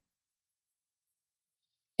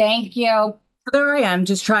 Thank you. There I am,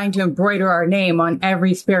 just trying to embroider our name on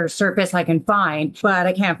every spare surface I can find, but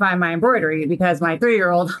I can't find my embroidery because my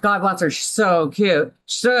 3-year-old, God bless her, she's so cute,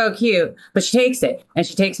 but she takes it, and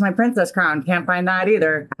she takes my princess crown. Can't find that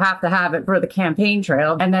either. I have to have it for the campaign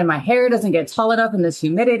trail, and then my hair doesn't get tall enough in this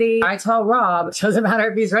humidity. I tell Rob, it doesn't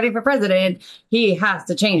matter if he's running for president, he has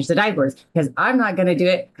to change the diapers, because I'm not going to do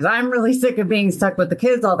it, because I'm really sick of being stuck with the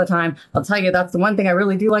kids all the time. I'll tell you, that's the one thing I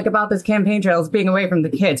really do like about this campaign trail is being away from the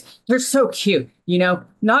kids. They're so cute. You know,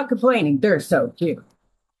 not complaining. They're so cute.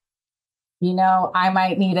 You know, I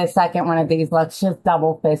might need a second one of these. Let's just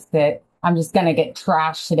double fist it. I'm just going to get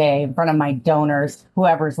trashed today in front of my donors,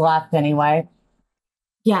 whoever's left anyway.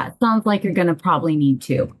 Yeah, it sounds like you're going to probably need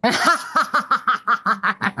two. My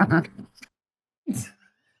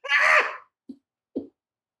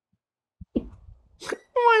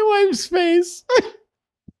wife's face.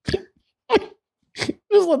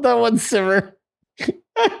 Just let that one simmer.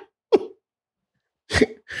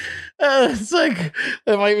 It's like,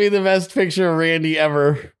 that might be the best picture of Randy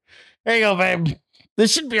ever. There you go, babe.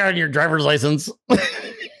 This should be on your driver's license. This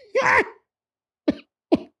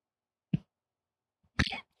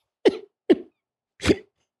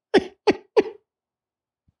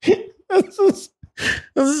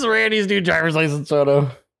is Randy's new driver's license photo.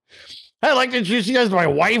 I'd like to introduce you guys to my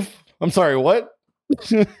wife. I'm sorry, what?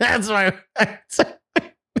 That's my...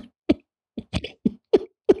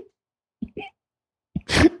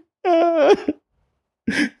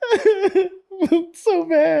 That's so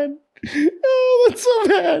bad. Oh, that's so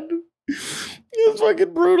bad. It's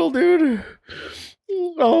fucking brutal, dude.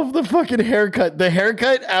 Oh, the fucking haircut. The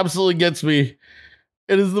haircut absolutely gets me.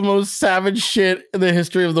 It is the most savage shit in the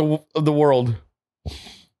history of the world.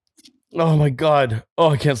 Oh my god.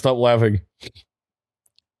 Oh, I can't stop laughing.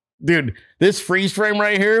 Dude, this freeze frame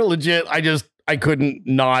right here, legit, I couldn't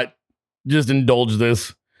not just indulge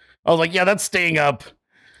this. I was like, yeah, that's staying up.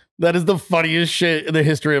 That is the funniest shit in the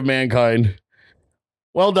history of mankind.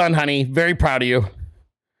 Well done, honey. Very proud of you.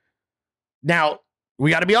 Now,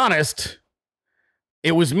 we got to be honest.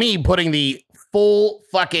 It was me putting the full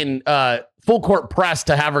fucking full court press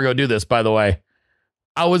to have her go do this, by the way.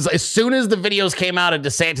 As soon as the videos came out of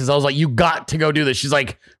DeSantis, I was like, you got to go do this. She's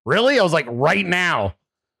like, really? I was like, right now.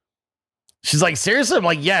 She's like, seriously? I'm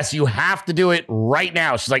like, yes, you have to do it right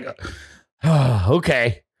now. She's like, oh,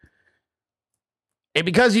 okay. And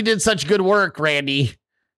because you did such good work, Randy,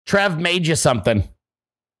 Trev made you something.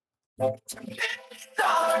 Yeah,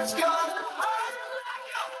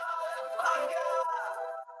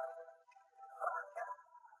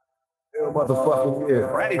 motherfucking yeah.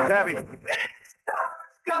 Ready, Savvy.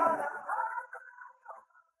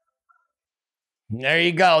 There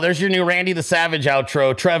you go. There's your new Randy the Savage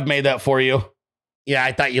outro. Trev made that for you. Yeah,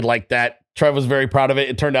 I thought you'd like that. Trev was very proud of it.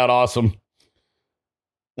 It turned out awesome.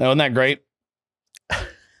 Wasn't that great?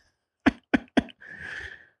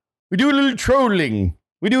 We do a little trolling.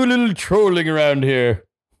 We do a little trolling around here.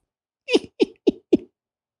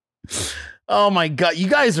 Oh my God. You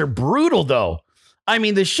guys are brutal though. I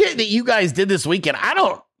mean, the shit that you guys did this weekend, I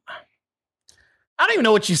don't even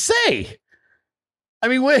know what you say. I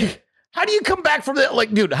mean, wait, how do you come back from that?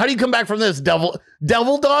 Like, dude, how do you come back from this? Devil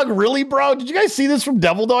Dog? Really, bro? Did you guys see this from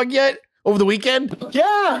Devil Dog yet over the weekend?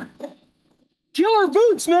 Yeah. Killer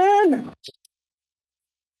boots, man.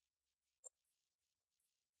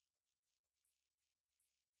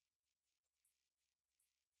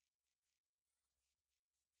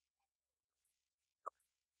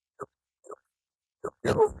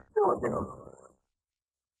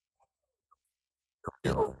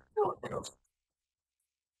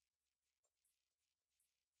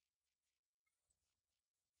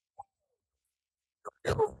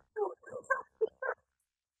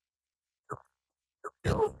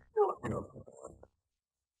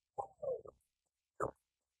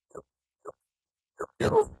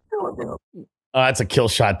 That's a kill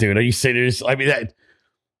shot, dude. Are you serious? I mean, that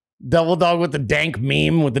Devil Dog with the dank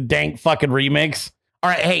meme, with the dank fucking remix. All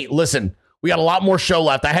right, hey, listen, we got a lot more show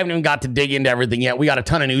left. I haven't even got to dig into everything yet. We got a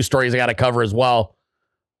ton of news stories I got to cover as well.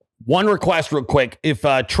 One request real quick. If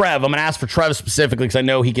Trev, I'm going to ask for Trev specifically because I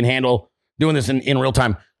know he can handle doing this in real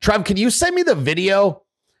time. Trev, can you send me the video?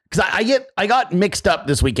 Because I got mixed up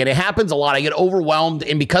this weekend. It happens a lot. I get overwhelmed.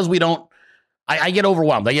 And because I get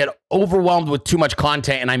overwhelmed. I get overwhelmed with too much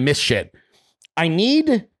content and I miss shit. I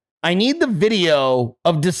need the video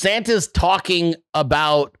of DeSantis talking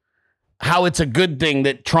about how it's a good thing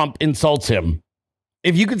that Trump insults him.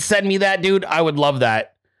 If you could send me that, dude, I would love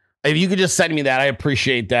that. If you could just send me that, I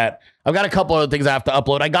appreciate that. I've got a couple other things I have to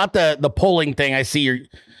upload. I got the polling thing.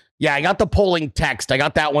 I got the polling text. I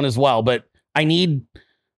got that one as well, but I need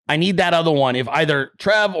I need that other one. If either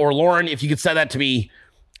Trev or Lauren, if you could send that to me.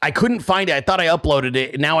 I couldn't find it. I thought I uploaded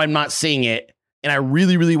it, and now I'm not seeing it, and I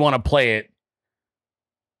really, really want to play it.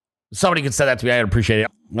 Somebody could send that to me. I'd appreciate it.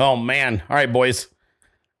 Oh, man. All right, boys.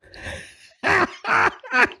 All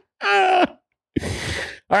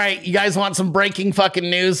right, you guys want some breaking fucking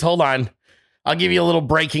news? Hold on. I'll give you a little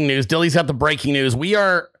breaking news. Dilley's got the breaking news. We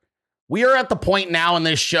are at the point now in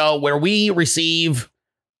this show where we receive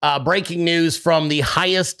breaking news from the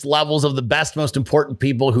highest levels of the best, most important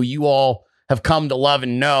people who you all have come to love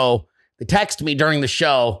and know. They text me during the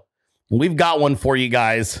show, and we've got one for you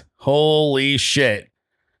guys. Holy shit.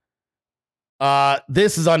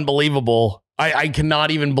 This is unbelievable. I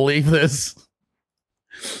cannot even believe this.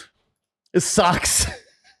 It sucks.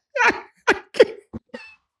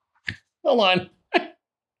 Hold on.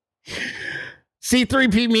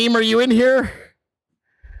 C3P meme, are you in here?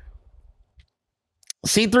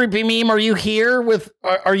 C3P meme, are you here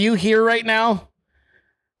are you here right now?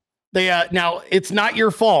 Now it's not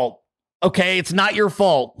your fault. Okay, it's not your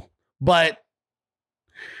fault, but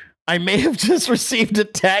I may have just received a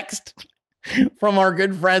text from our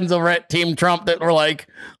good friends over at Team Trump that were like,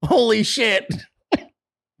 holy shit.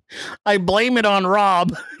 I blame it on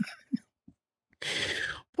Rob.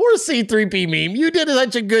 Poor C3P meme. You did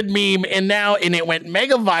such a good meme, and it went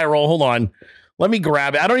mega viral. Hold on. Let me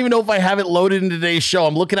grab it. I don't even know if I have it loaded in today's show.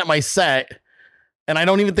 I'm looking at my set, and I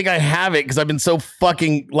don't even think I have it because I've been so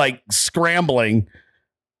fucking, scrambling.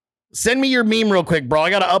 Send me your meme real quick, bro. I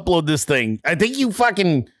got to upload this thing. I think you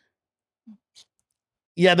fucking...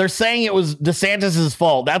 Yeah, they're saying it was DeSantis'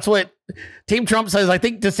 fault. That's what Team Trump says. I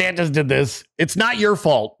think DeSantis did this. It's not your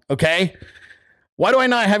fault, okay? Why do I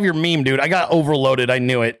not have your meme, dude? I got overloaded. I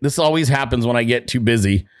knew it. This always happens when I get too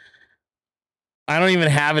busy. I don't even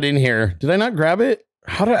have it in here. Did I not grab it?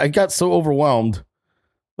 I got so overwhelmed.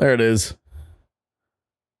 There it is.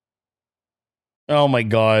 Oh my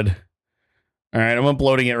God. All right, I'm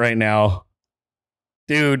uploading it right now.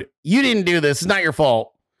 Dude, you didn't do this. It's not your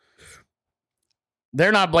fault.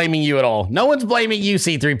 They're not blaming you at all. No one's blaming you,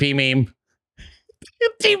 C3P meme.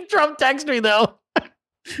 Team Trump text me, though.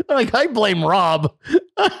 I'm like, I blame Rob.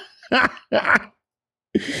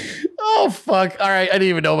 Oh, fuck. All right, I didn't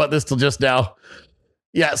even know about this till just now.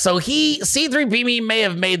 Yeah, so C3P meme may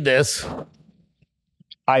have made this.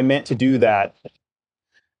 I meant to do that.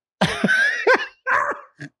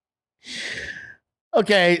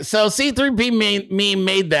 Okay, so C3P meme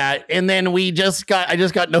made that, and then I just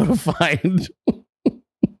got notified.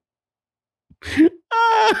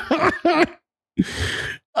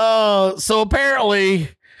 So apparently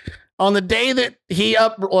on the day that he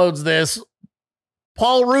uploads this,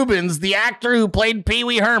 Paul Rubens, the actor who played Pee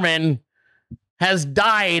Wee Herman, has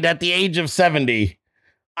died at the age of 70.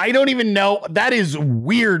 I don't even know. That is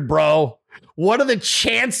weird, bro. What are the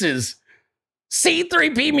chances?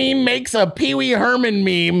 C3P meme makes a Pee Wee Herman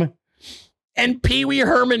meme and Pee Wee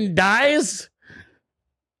Herman dies?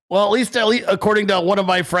 Well, at least according to one of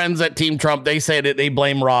my friends at Team Trump, they say that they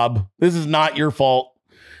blame Rob. This is not your fault.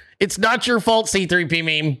 It's not your fault, C3P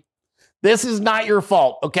meme. This is not your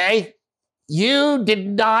fault, okay? You did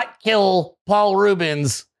not kill Paul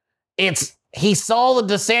Rubens. He saw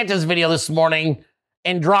the DeSantis video this morning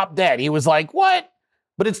and dropped dead. He was like, what?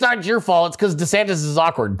 But it's not your fault. It's because DeSantis is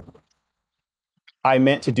awkward. I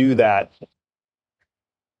meant to do that.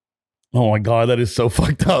 Oh my God, that is so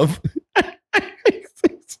fucked up.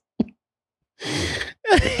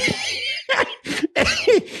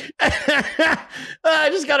 I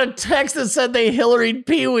just got a text that said they Hillaried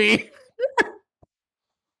Pee Wee.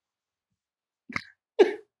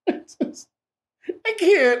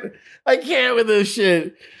 I can't with this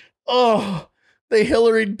shit. Oh, they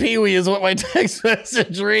Hillaried Pee Wee is what my text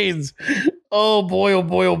message reads. Oh boy, oh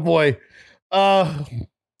boy, oh boy.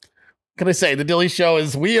 Can I say the Dilley Show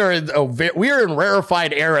is we are in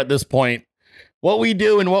rarefied air at this point. What we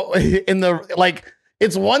do and what in the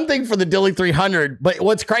it's one thing for the Dilley 300, but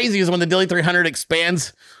what's crazy is when the Dilley 300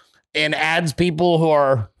 expands and adds people who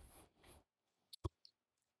are,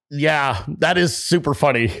 yeah, that is super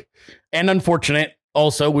funny and unfortunate.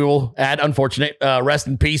 Also, we will add unfortunate. Rest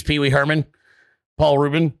in peace, Pee Wee Herman, Paul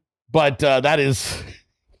Rubin. But that is,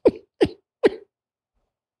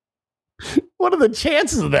 what are the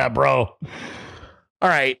chances of that, bro? All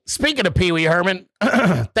right. Speaking of Pee Wee Herman,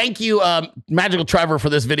 thank you, Magical Trevor, for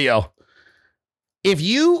this video. If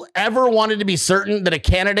you ever wanted to be certain that a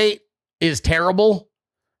candidate is terrible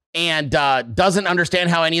and doesn't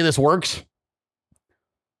understand how any of this works,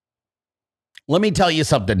 let me tell you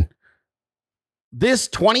something. This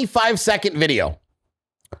 25-second video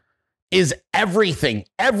is everything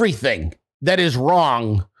that is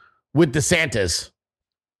wrong with DeSantis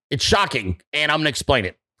It's shocking, and I'm going to explain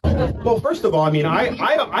it. Well, first of all, I mean,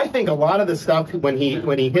 I think a lot of the stuff when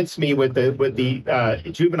he hits me with the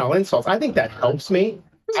juvenile insults, I think that helps me.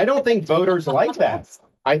 I don't think voters like that.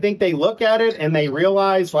 I think they look at it and they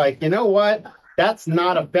realize, like, you know what, that's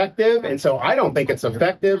not effective, and so I don't think it's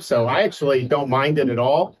effective. So I actually don't mind it at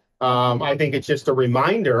all. I think it's just a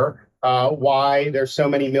reminder why there's so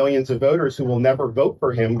many millions of voters who will never vote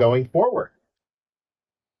for him going forward.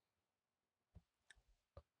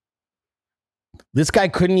 This guy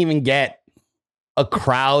couldn't even get a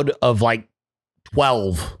crowd of like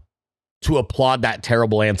 12 to applaud that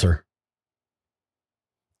terrible answer.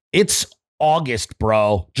 It's August,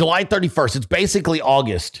 bro. July 31st. It's basically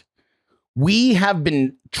August.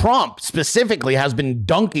 Trump specifically has been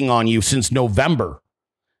dunking on you since November.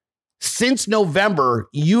 Since November,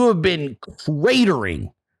 you have been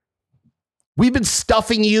cratering. We've been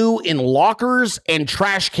stuffing you in lockers and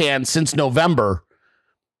trash cans since November.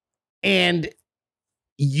 And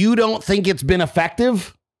you don't think it's been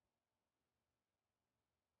effective?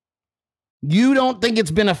 You don't think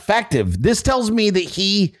it's been effective. This tells me that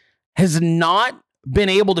he has not been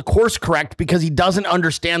able to course correct because he doesn't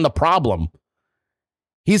understand the problem.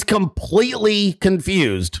 He's completely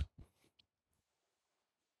confused.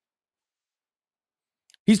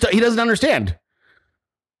 He doesn't understand.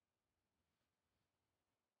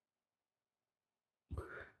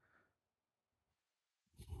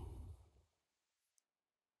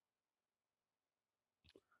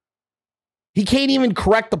 He can't even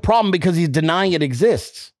correct the problem because he's denying it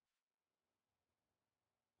exists.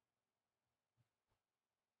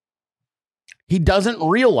 He doesn't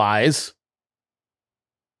realize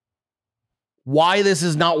why this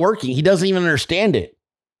is not working. He doesn't even understand it.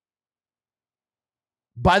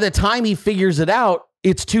 By the time he figures it out,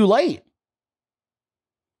 it's too late.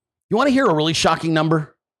 You want to hear a really shocking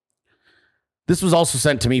number? This was also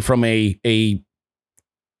sent to me from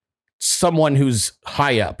someone who's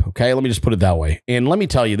high up. Okay, let me just put it that way. And let me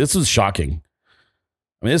tell you, this is shocking.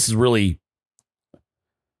 I mean, this is really.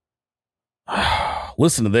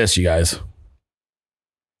 Listen to this, you guys.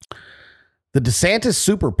 The DeSantis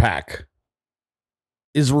Super PAC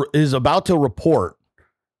is about to report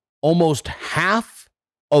almost half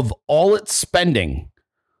of all its spending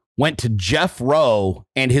went to Jeff Rowe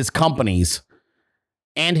and his companies,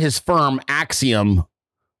 and his firm Axiom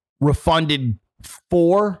refunded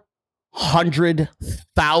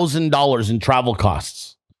 $400,000 in travel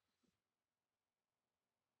costs.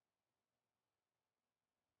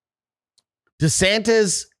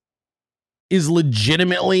 DeSantis is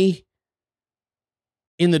legitimately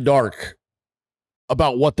in the dark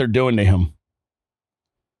about what they're doing to him.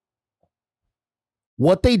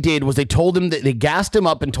 What they did was they told him that they gassed him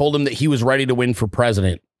up and told him that he was ready to win for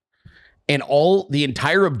president. And the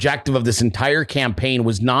entire objective of this entire campaign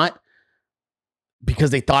was not because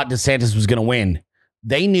they thought DeSantis was going to win.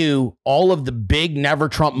 They knew all of the big Never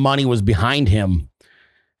Trump money was behind him,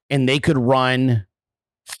 and they could run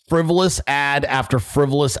frivolous ad after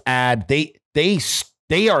frivolous ad. They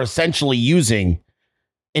are essentially using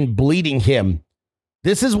and bleeding him.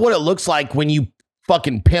 This is what it looks like when you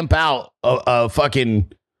fucking pimp out a fucking.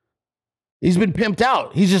 He's been pimped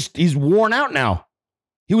out. He's worn out now.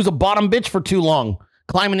 He was a bottom bitch for too long,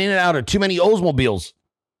 climbing in and out of too many Oldsmobiles.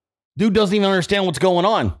 Dude doesn't even understand what's going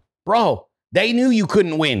on. Bro, they knew you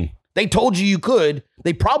couldn't win. They told you could.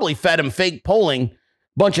 They probably fed him fake polling,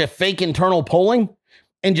 bunch of fake internal polling,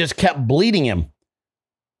 and just kept bleeding him.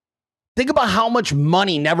 Think about how much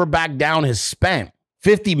money Never Back Down has spent.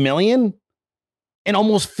 $50 million? And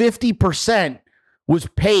almost 50% was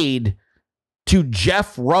paid to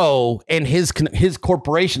Jeff Rowe and his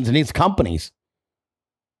corporations and his companies.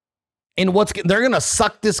 And they're going to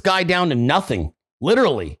suck this guy down to nothing.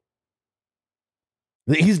 Literally.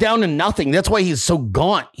 He's down to nothing. That's why he's so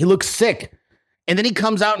gaunt. He looks sick. And then he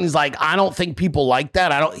comes out and he's like, I don't think people like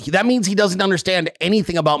that. That means he doesn't understand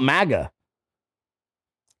anything about MAGA.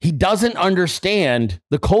 He doesn't understand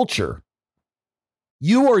the culture.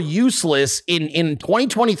 You are useless in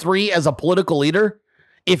 2023 as a political leader.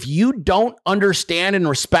 If you don't understand and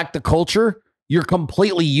respect the culture, you're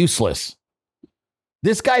completely useless.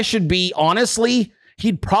 This guy should be, honestly,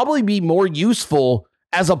 he'd probably be more useful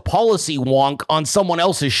as a policy wonk on someone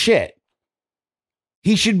else's shit.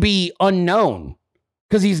 He should be unknown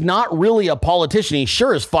because he's not really a politician. He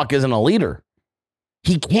sure as fuck isn't a leader.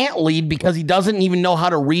 He can't lead because he doesn't even know how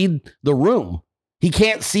to read the room. He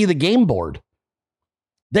can't see the game board.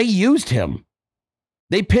 They used him.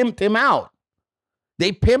 They pimped him out.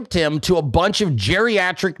 They pimped him to a bunch of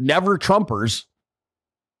geriatric never Trumpers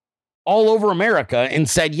all over America and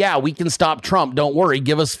said, yeah, we can stop Trump. Don't worry.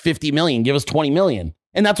 Give us 50 million. Give us 20 million.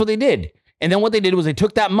 And that's what they did. And then what they did was they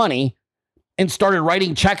took that money and started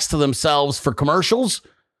writing checks to themselves for commercials,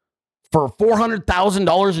 for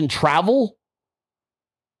 $400,000 in travel.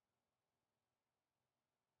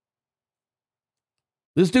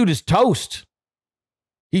 This dude is toast.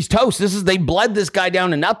 He's toast. They bled this guy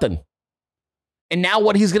down to nothing. And now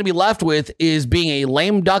what he's going to be left with is being a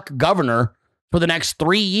lame duck governor for the next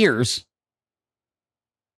 3 years.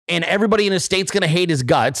 And everybody in his state's going to hate his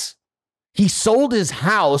guts. He sold his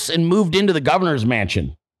house and moved into the governor's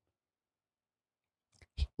mansion.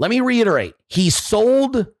 Let me reiterate. He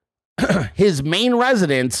sold his main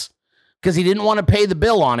residence because he didn't want to pay the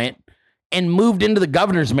bill on it and moved into the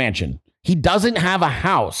governor's mansion. He doesn't have a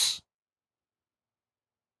house.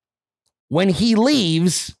 When he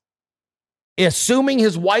leaves, assuming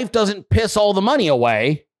his wife doesn't piss all the money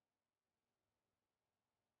away,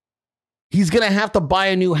 he's going to have to buy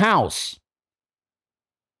a new house.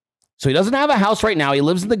 So he doesn't have a house right now. He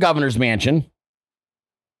lives in the governor's mansion.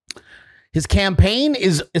 His campaign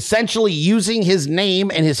is essentially using his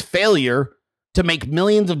name and his failure to make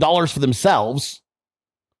millions of dollars for themselves.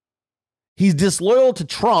 He's disloyal to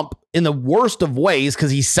Trump in the worst of ways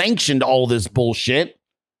because he sanctioned all this bullshit.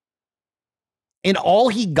 And all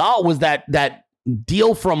he got was that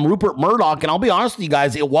deal from Rupert Murdoch. And I'll be honest with you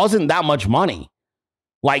guys, it wasn't that much money.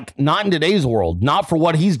 Like, not in today's world, not for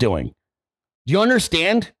what he's doing. Do you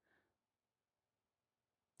understand?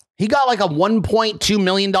 He got like a $1.2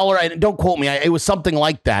 million, don't quote me, it was something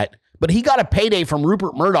like that. But he got a payday from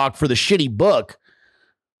Rupert Murdoch for the shitty book.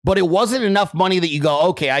 But it wasn't enough money that you go,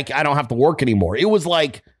 okay, I don't have to work anymore. It was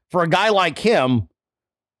like, for a guy like him,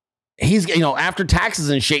 he's, after taxes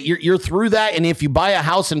and shit, you're through that. And if you buy a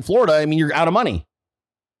house in Florida, I mean, you're out of money.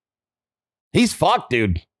 He's fucked,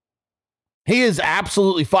 dude. He is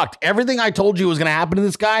absolutely fucked. Everything I told you was going to happen to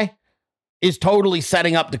this guy is totally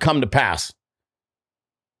setting up to come to pass.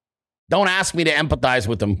 Don't ask me to empathize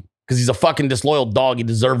with him because he's a fucking disloyal dog. He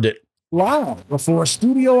deserved it. Wow, before a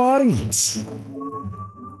studio audience.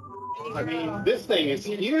 I mean, this thing is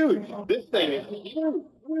huge. This thing is huge.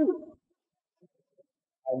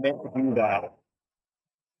 I meant to do that.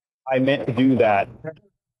 I meant to do that.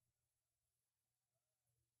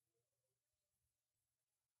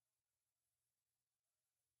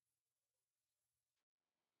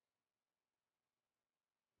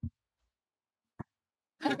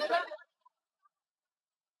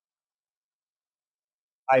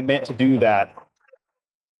 I meant to do that.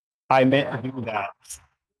 I meant to do that.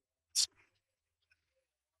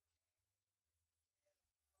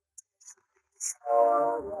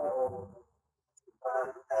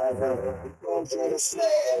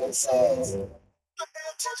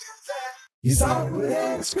 He's out with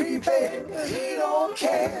hands creeping, he don't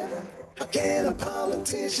care. Again, a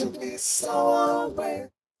politician be so unaware.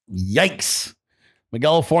 Yikes.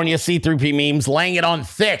 California C3P memes laying it on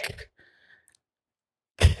thick.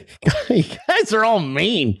 You guys are all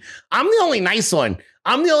mean. I'm the only nice one.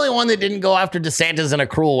 I'm the only one that didn't go after DeSantis in a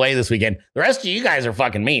cruel way this weekend. The rest of you guys are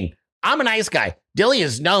fucking mean. I'm a nice guy. Dilley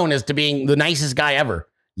is known as to being the nicest guy ever.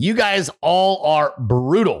 You guys all are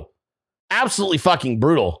brutal. Absolutely fucking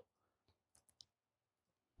brutal.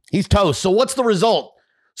 He's toast. So what's the result?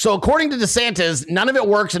 So according to DeSantis, none of it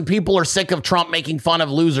works and people are sick of Trump making fun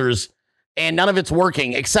of losers and none of it's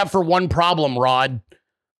working except for one problem, Rod.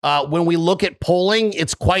 When we look at polling,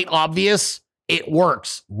 it's quite obvious. It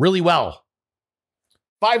works really well.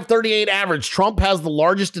 538 average. Trump has the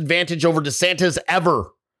largest advantage over DeSantis ever.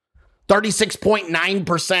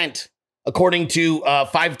 36.9%, according to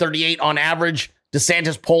 538 on average.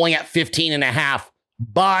 DeSantis polling at 15.5.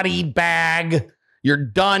 Body bag. You're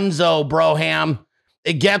donezo, broham.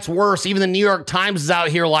 It gets worse. Even the New York Times is out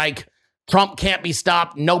here like, Trump can't be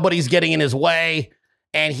stopped. Nobody's getting in his way.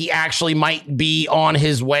 And he actually might be on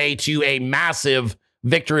his way to a massive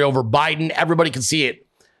victory over Biden. Everybody can see it.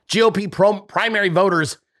 GOP primary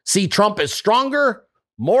voters see Trump as stronger,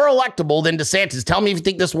 more electable than DeSantis. Tell me if you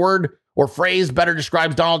think this word or phrase better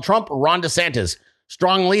describes Donald Trump or Ron DeSantis.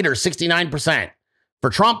 Strong leader, 69%. For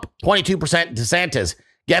Trump, 22% DeSantis.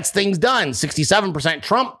 Gets things done, 67%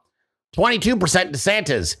 Trump, 22%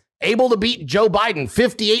 DeSantis. Able to beat Joe Biden,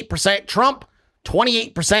 58% Trump,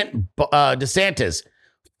 28% DeSantis.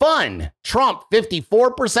 Fun, Trump,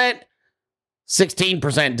 54%, 16%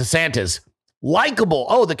 DeSantis.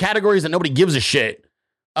 Likable, the categories that nobody gives a shit.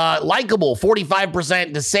 Likable,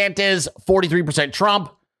 45% DeSantis, 43%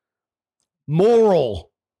 Trump.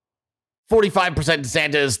 Moral, 45%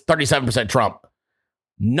 DeSantis, 37% Trump.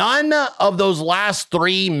 None of those last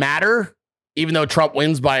three matter, even though Trump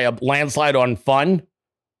wins by a landslide on fun.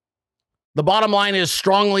 The bottom line is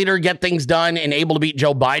strong leader, get things done, and able to beat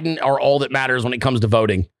Joe Biden are all that matters when it comes to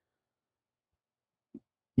voting.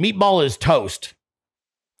 Meatball is toast.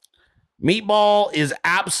 Meatball is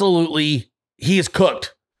absolutely, he is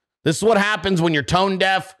cooked. This is what happens when you're tone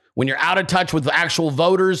deaf, when you're out of touch with the actual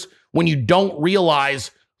voters, when you don't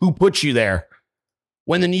realize who put you there.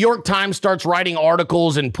 When the New York Times starts writing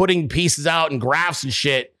articles and putting pieces out and graphs and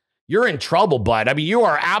shit, you're in trouble, bud. I mean, you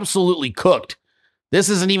are absolutely cooked. This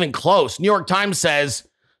isn't even close. New York Times says,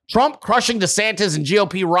 Trump crushing DeSantis and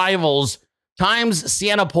GOP rivals. Times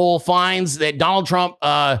Siena poll finds that Donald Trump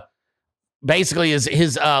basically is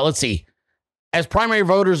his, let's see, as primary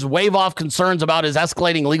voters wave off concerns about his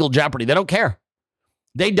escalating legal jeopardy. They don't care.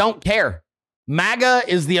 They don't care. MAGA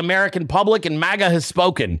is the American public, and MAGA has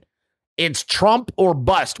spoken. It's Trump or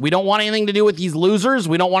bust. We don't want anything to do with these losers.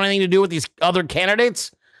 We don't want anything to do with these other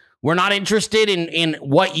candidates. We're not interested in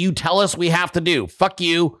what you tell us we have to do. Fuck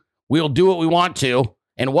you. We'll do what we want to.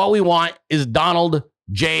 And what we want is Donald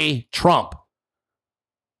J. Trump.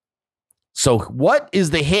 So what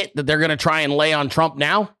is the hit that they're going to try and lay on Trump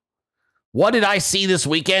now? What did I see this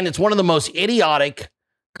weekend? It's one of the most idiotic,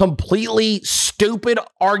 completely stupid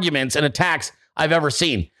arguments and attacks I've ever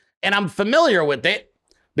seen. And I'm familiar with it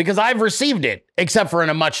because I've received it, except for in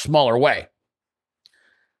a much smaller way.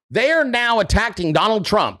 They are now attacking Donald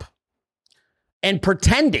Trump and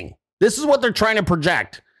pretending, this is what they're trying to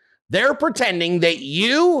project. They're pretending that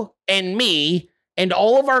you and me and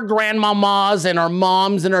all of our grandmamas and our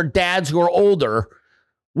moms and our dads who are older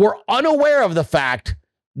were unaware of the fact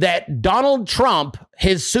that Donald Trump,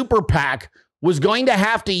 his super PAC, was going to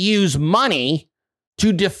have to use money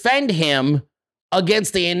to defend him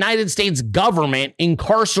against the United States government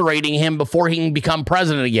incarcerating him before he can become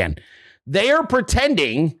president again. They are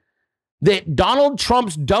pretending that Donald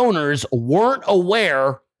Trump's donors weren't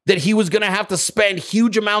aware that he was going to have to spend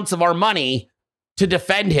huge amounts of our money to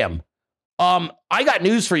defend him. I got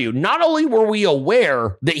news for you. Not only were we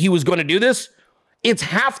aware that he was going to do this, it's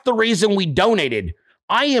half the reason we donated.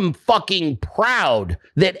 I am fucking proud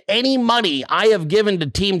that any money I have given to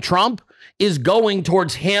Team Trump is going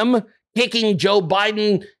towards him kicking Joe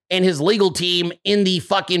Biden and his legal team in the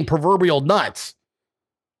fucking proverbial nuts.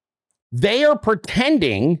 They are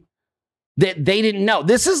pretending that they didn't know.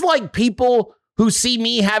 This is like people who see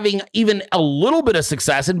me having even a little bit of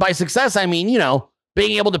success. And by success, I mean, you know,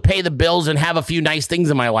 being able to pay the bills and have a few nice things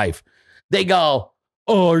in my life. They go,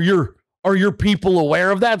 oh, are your people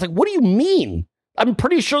aware of that? It's like, what do you mean? I'm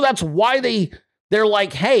pretty sure that's why they're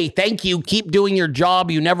like, hey, thank you. Keep doing your job.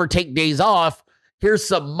 You never take days off. Here's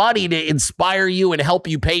some money to inspire you and help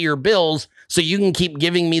you pay your bills so you can keep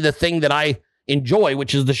giving me the thing that I enjoy,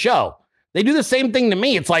 which is the show. They do the same thing to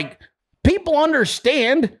me. It's like, people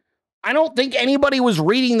understand. I don't think anybody was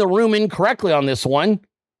reading the room incorrectly on this one.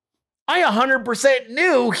 I 100%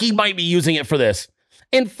 knew he might be using it for this.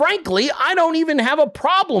 And frankly, I don't even have a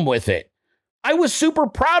problem with it. I was super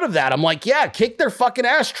proud of that. I'm like, yeah, kick their fucking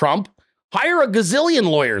ass, Trump. Hire a gazillion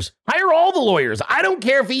lawyers. Hire all the lawyers. I don't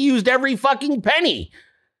care if he used every fucking penny.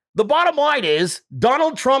 The bottom line is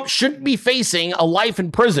Donald Trump shouldn't be facing a life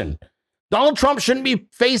in prison. Donald Trump shouldn't be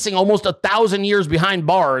facing almost 1,000 years behind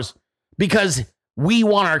bars because we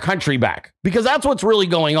want our country back. Because that's what's really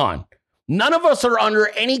going on. None of us are under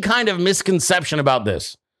any kind of misconception about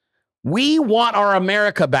this. We want our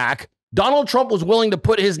America back. Donald Trump was willing to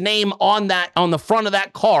put his name on the front of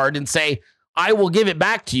that card and say, I will give it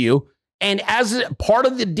back to you. And as part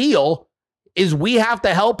of the deal is we have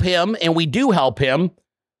to help him, and we do help him,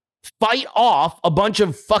 fight off a bunch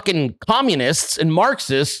of fucking communists and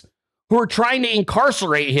Marxists who are trying to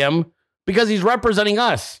incarcerate him because he's representing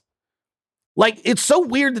us. Like, it's so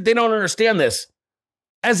weird that they don't understand this.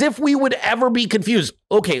 As if we would ever be confused.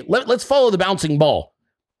 Okay, let's follow the bouncing ball.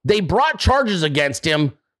 They brought charges against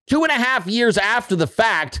him 2.5 years after the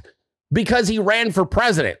fact because he ran for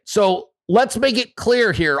president. So let's make it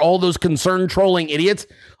clear here, all those concerned trolling idiots.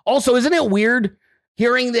 Also, isn't it weird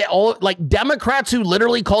hearing that all like Democrats who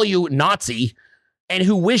literally call you Nazi and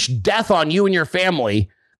who wish death on you and your family,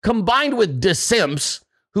 combined with DeSimps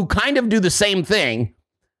who kind of do the same thing?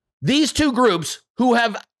 These two groups who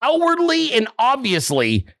have outwardly and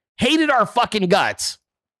obviously hated our fucking guts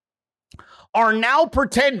are now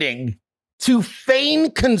pretending to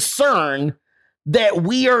feign concern that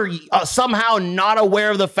we are somehow not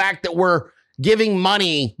aware of the fact that we're giving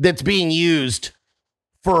money that's being used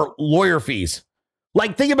for lawyer fees.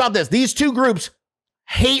 Like, think about this. These two groups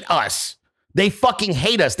hate us. They fucking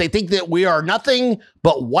hate us. They think that we are nothing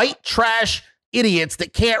but white trash idiots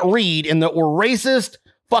that can't read and that we're racist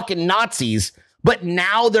fucking Nazis. But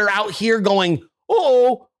now they're out here going,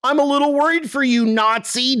 oh, I'm a little worried for you,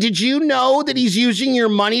 Nazi. Did you know that he's using your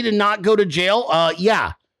money to not go to jail?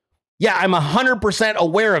 Yeah. Yeah, I'm 100%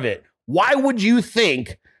 aware of it. Why would you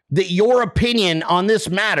think that your opinion on this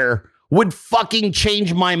matter would fucking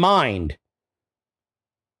change my mind?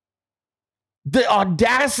 The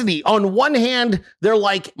audacity. On one hand, they're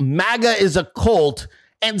like, MAGA is a cult.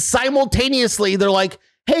 And simultaneously, they're like,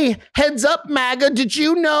 hey, heads up, MAGA. Did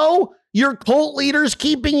you know your cult leader's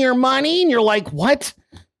keeping your money? And you're like, what?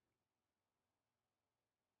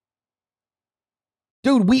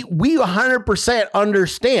 Dude, we 100%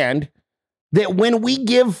 understand that when we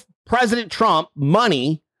give President Trump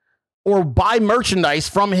money or buy merchandise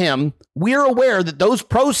from him, we're aware that those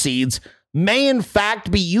proceeds may in fact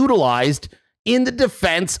be utilized in the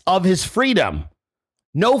defense of his freedom.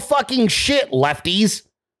 No fucking shit, lefties.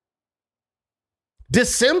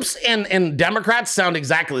 DeSimps and Democrats sound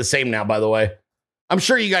exactly the same now, by the way. I'm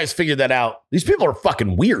sure you guys figured that out. These people are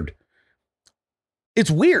fucking weird. It's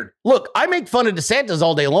weird. Look, I make fun of DeSantis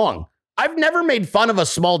all day long. I've never made fun of a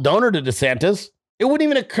small donor to DeSantis. It wouldn't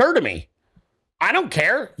even occur to me. I don't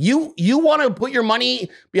care. You want to put your money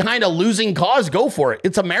behind a losing cause, go for it.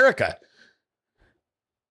 It's America.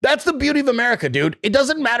 That's the beauty of America, dude. It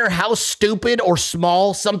doesn't matter how stupid or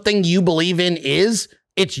small something you believe in is.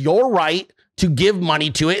 It's your right to give money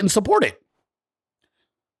to it and support it.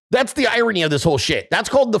 That's the irony of this whole shit. That's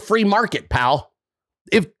called the free market, pal.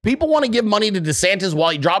 If people want to give money to DeSantis while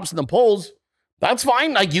he drops in the polls, that's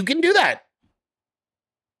fine. Like, you can do that.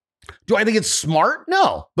 Do I think it's smart?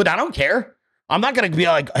 No, but I don't care. I'm not going to be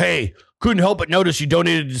like, hey, couldn't help but notice you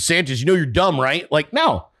donated to DeSantis. You know you're dumb, right? Like,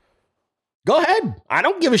 no. Go ahead. I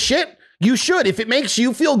don't give a shit. You should, if it makes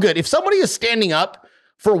you feel good. If somebody is standing up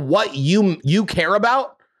for what you care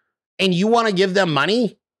about and you want to give them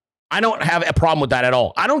money, I don't have a problem with that at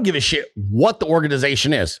all. I don't give a shit what the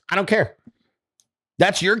organization is. I don't care.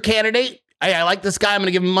 That's your candidate. Hey, I like this guy. I'm going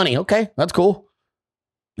to give him money. Okay, that's cool.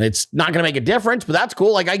 It's not going to make a difference, but that's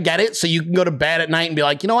cool. Like, I get it. So you can go to bed at night and be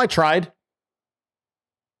like, you know, I tried.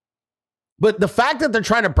 But the fact that they're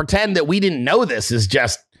trying to pretend that we didn't know this is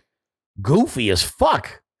just goofy as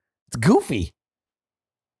fuck. It's goofy.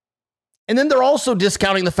 And then they're also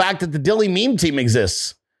discounting the fact that the Dilley meme team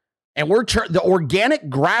exists. And the organic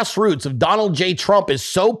grassroots of Donald J. Trump is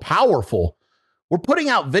so powerful. We're putting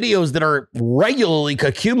out videos that are regularly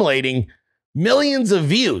accumulating millions of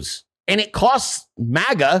views. And it costs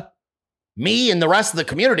MAGA, me and the rest of the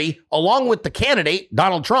community, along with the candidate,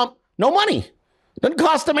 Donald Trump, no money. It doesn't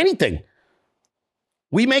cost them anything.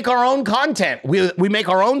 We make our own content. We make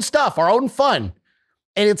our own stuff, our own fun.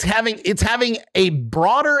 And it's having a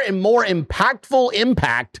broader and more impactful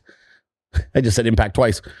impact. I just said impact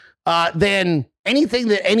twice. Than anything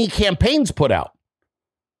that any campaigns put out.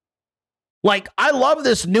 Like, I love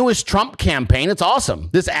this newest Trump campaign. It's awesome.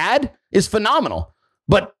 This ad is phenomenal.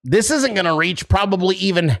 But this isn't going to reach probably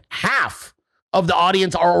even half of the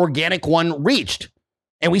audience our organic one reached.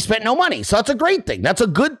 And we spent no money. So that's a great thing. That's a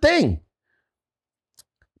good thing.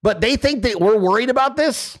 But they think that we're worried about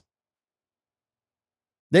this.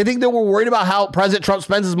 They think that we're worried about how President Trump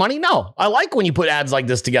spends his money. No, I like when you put ads like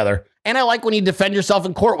this together. And I like when you defend yourself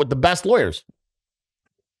in court with the best lawyers.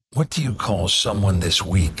 What do you call someone this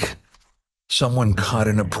weak? Someone caught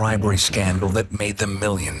in a bribery scandal that made them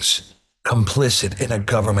millions, complicit in a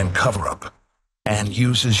government cover-up, and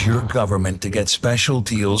uses your government to get special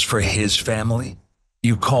deals for his family?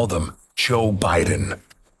 You call them Joe Biden.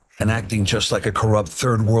 And acting just like a corrupt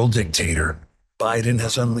third world dictator, Biden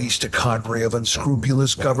has unleashed a cadre of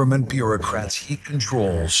unscrupulous government bureaucrats he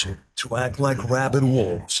controls to act like rabid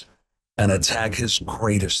wolves and attack his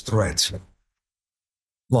greatest threat,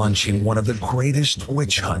 launching one of the greatest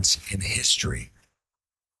witch hunts in history.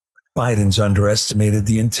 Biden's underestimated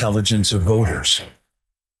the intelligence of voters.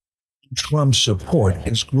 Trump's support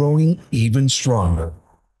is growing even stronger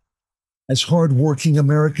as hardworking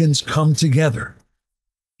Americans come together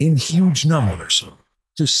in huge numbers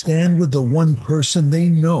to stand with the one person they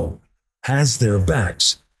know has their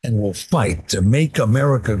backs and will fight to make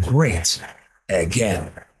America great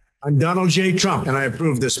again. I'm Donald J. Trump, and I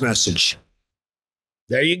approve this message.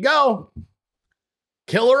 There you go.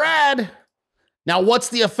 Killer ad. Now, what's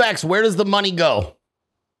the effects? Where does the money go?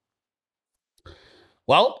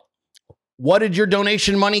 Well, what did your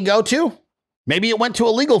donation money go to? Maybe it went to a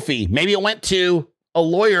legal fee. Maybe it went to a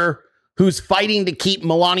lawyer who's fighting to keep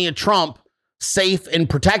Melania Trump safe and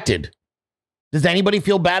protected. Does anybody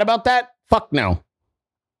feel bad about that? Fuck no.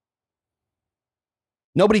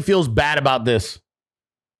 Nobody feels bad about this.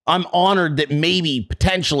 I'm honored that maybe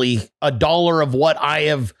potentially $1 of what I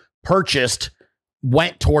have purchased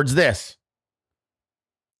went towards this.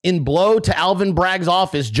 In blow to Alvin Bragg's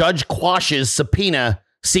office, judge quashes subpoena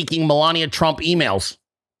seeking Melania Trump emails.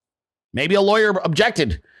 Maybe a lawyer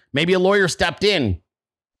objected. Maybe a lawyer stepped in.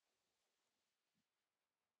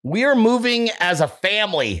 We are moving as a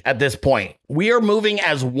family at this point. We are moving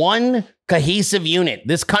as one cohesive unit.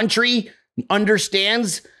 This country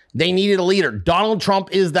understands they needed a leader. Donald Trump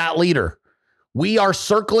is that leader. We are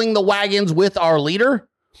circling the wagons with our leader.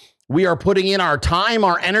 We are putting in our time,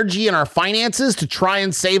 our energy, and our finances to try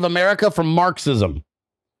and save America from Marxism.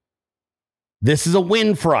 This is a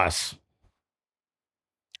win for us.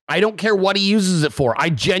 I don't care what he uses it for. I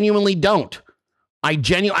genuinely don't. I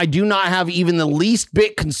do not have even the least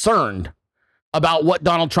bit concerned about what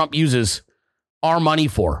Donald Trump uses our money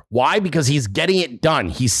for. Why? Because he's getting it done.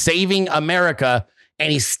 He's saving America,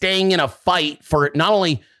 and he's staying in a fight for not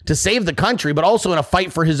only to save the country, but also in a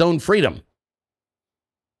fight for his own freedom.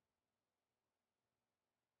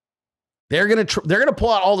 They're going to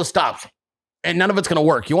pull out all the stops, and none of it's going to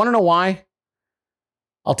work. You want to know why?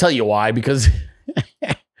 I'll tell you why, because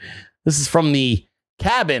this is from the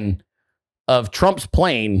cabin of Trump's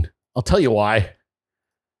plane. I'll tell you why.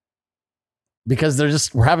 Because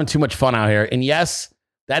we're having too much fun out here. And yes,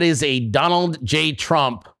 that is a Donald J.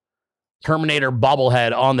 Trump Terminator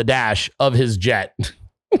bobblehead on the dash of his jet.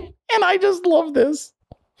 And I just love this.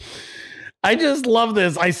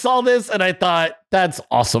 I saw this and I thought, that's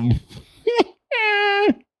awesome.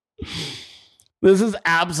 This is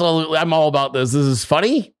absolutely, I'm all about this. This is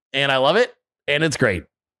funny and I love it. And it's great.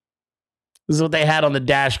 This is what they had on the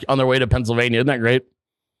dash on their way to Pennsylvania. Isn't that great?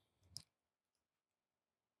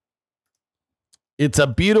 It's a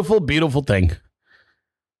beautiful, beautiful thing.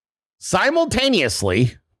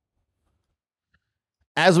 Simultaneously,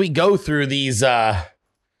 as we go through these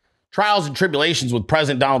trials and tribulations with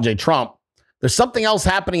President Donald J. Trump, there's something else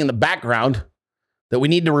happening in the background that we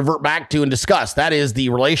need to revert back to and discuss. That is the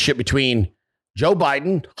relationship between Joe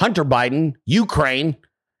Biden, Hunter Biden, Ukraine,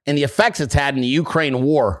 and the effects it's had in the Ukraine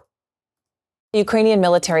war. Ukrainian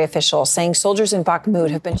military officials saying soldiers in Bakhmut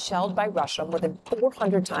have been shelled by Russia more than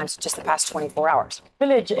 400 times in just the past 24 hours. A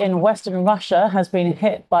village in western Russia has been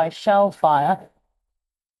hit by shell fire.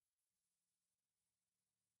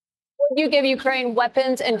 Would you give Ukraine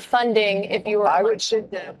weapons and funding if you were? I would sit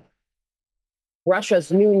down. Russia's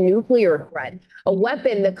new nuclear threat, a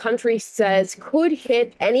weapon the country says could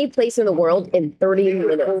hit any place in the world in 30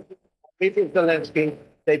 minutes. Zelensky.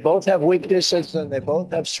 They both have weaknesses and they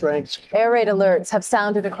both have strengths. Air raid alerts have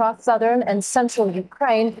sounded across southern and central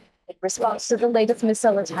Ukraine in response to the latest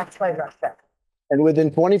missile attacks by Russia. And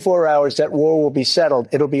within 24 hours, that war will be settled.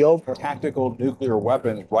 It'll be over. Tactical nuclear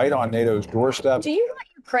weapons right on NATO's doorstep. Do you want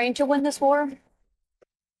Ukraine to win this war?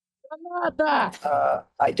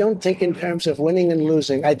 I don't think in terms of winning and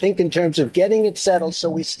losing. I think in terms of getting it settled so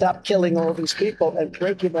we stop killing all these people and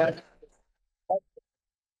breaking that.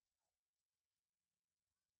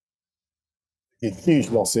 Huge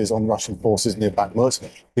losses on Russian forces near Bakhmut,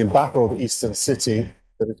 the embattled eastern city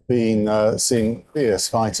that has been seeing fierce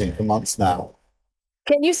fighting for months now.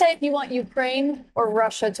 Can you say if you want Ukraine or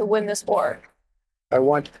Russia to win this war? I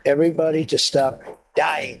want everybody to stop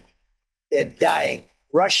dying. They're dying.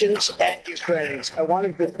 Russians and Ukrainians. I want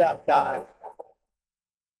them to stop dying.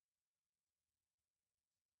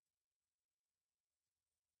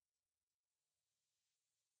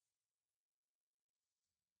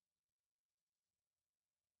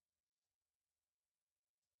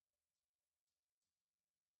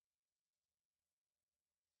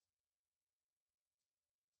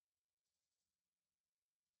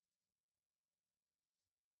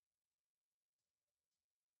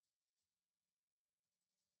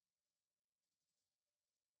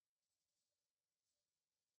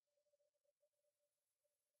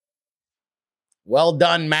 Well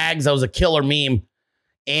done, Mags. That was a killer meme.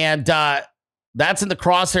 And that's in the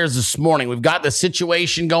crosshairs this morning. We've got the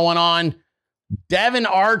situation going on. Devon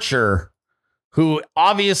Archer, who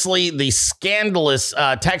obviously the scandalous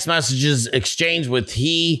text messages exchanged with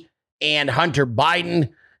he and Hunter Biden,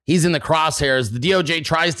 he's in the crosshairs. The DOJ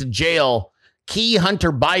tries to jail key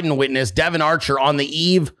Hunter Biden witness Devon Archer on the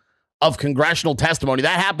eve of congressional testimony.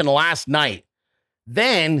 That happened last night.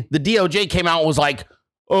 Then the DOJ came out and was like,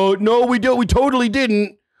 oh, no, we totally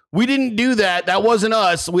didn't. We didn't do that. That wasn't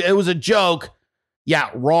us. It was a joke. Yeah,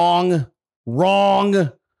 wrong.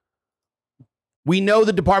 We know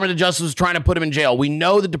the Department of Justice was trying to put him in jail. We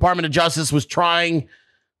know the Department of Justice was trying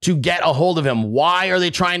to get a hold of him. Why are they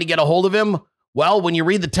trying to get a hold of him? Well, when you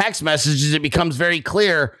read the text messages, it becomes very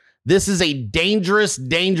clear this is a dangerous,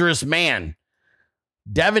 dangerous man.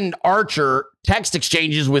 Devon Archer text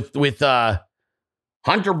exchanges with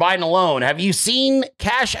Hunter Biden alone. Have you seen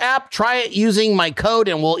Cash App? Try it using my code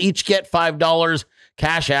and we'll each get $5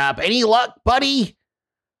 Cash App. Any luck, buddy?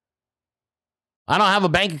 I don't have a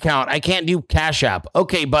bank account. I can't do Cash App.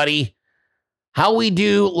 Okay, buddy. How did we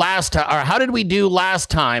do last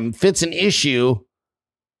time? If it's an issue,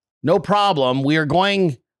 no problem. We are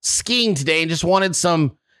going skiing today and just wanted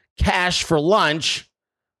some cash for lunch.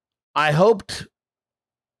 I hoped,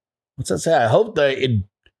 what's that say? I hope the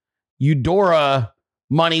Eudora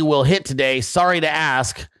money will hit today. Sorry to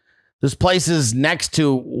ask. This place is next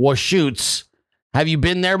to Washutes. Have you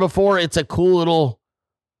been there before? It's a cool little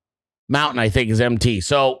mountain, I think, is MT.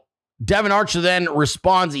 So Devon Archer then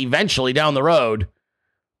responds eventually down the road.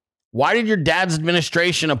 Why did your dad's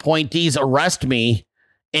administration appointees arrest me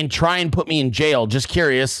and try and put me in jail? Just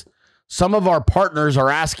curious. Some of our partners are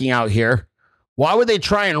asking out here. Why would they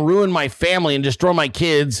try and ruin my family and destroy my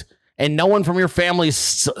kids and no one from your family's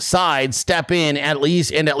side step in at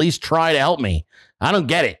least try to help me? I don't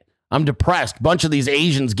get it. I'm depressed. Bunch of these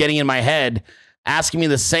Asians getting in my head, asking me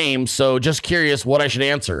the same. So just curious what I should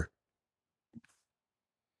answer.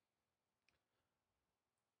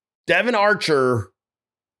 Devon Archer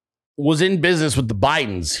was in business with the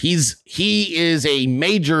Bidens. He is a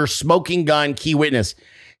major smoking gun key witness.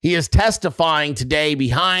 He is testifying today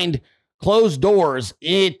behind closed doors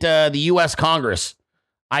at the U.S. Congress.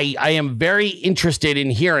 I am very interested in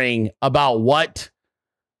hearing about what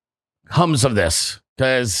comes of this,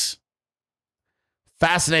 because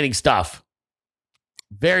fascinating stuff.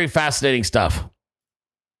 Very fascinating stuff.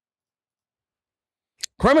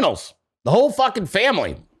 Criminals. The whole fucking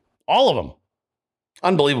family. All of them.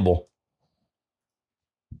 Unbelievable.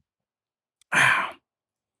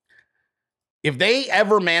 If they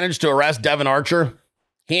ever manage to arrest Devon Archer,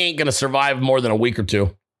 he ain't going to survive more than a week or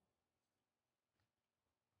two.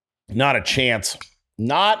 Not a chance.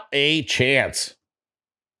 Not a chance.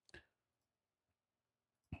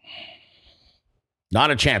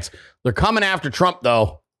 Not a chance. They're coming after Trump,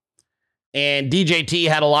 though. And DJT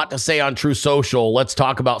had a lot to say on True Social. Let's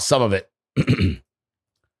talk about some of it.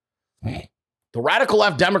 The radical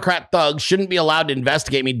left Democrat thugs shouldn't be allowed to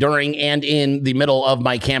investigate me during and in the middle of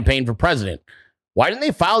my campaign for president. Why didn't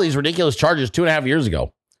they file these ridiculous charges 2.5 years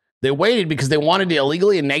ago? They waited because they wanted to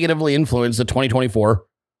illegally and negatively influence the 2024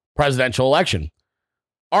 presidential election.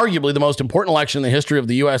 Arguably the most important election in the history of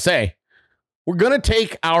the USA. We're going to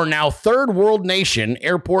take our now third world nation,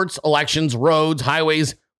 airports, elections, roads,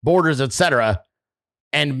 highways, borders, etc.,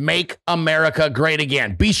 and make America great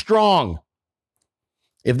again. Be strong.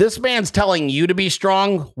 If this man's telling you to be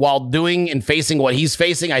strong while doing and facing what he's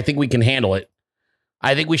facing, I think we can handle it.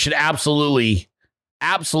 I think we should absolutely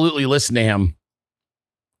listen to him.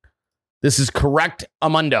 This is correct,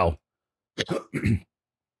 Amundo.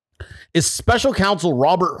 Is special counsel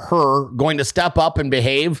Robert Hur going to step up and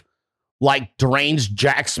behave like deranged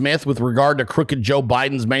Jack Smith with regard to crooked Joe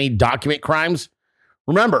Biden's many document crimes?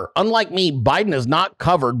 Remember, unlike me, Biden is not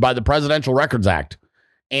covered by the Presidential Records Act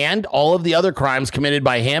and all of the other crimes committed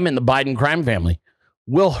by him and the Biden crime family.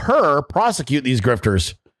 Will Hur prosecute these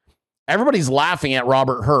grifters? Everybody's laughing at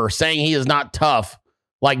Robert Hur, saying he is not tough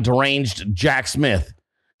like deranged Jack Smith.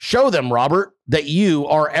 Show them, Robert, that you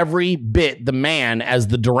are every bit the man as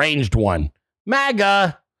the deranged one.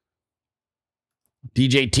 MAGA.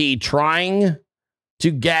 DJT trying to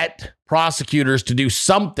get prosecutors to do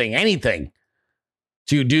something, anything,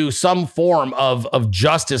 to do some form of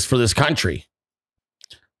justice for this country.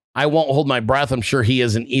 I won't hold my breath. I'm sure he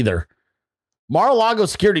isn't either. Mar-a-Lago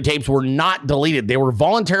security tapes were not deleted. They were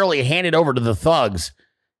voluntarily handed over to the thugs,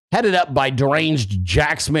 headed up by deranged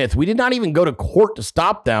Jack Smith. We did not even go to court to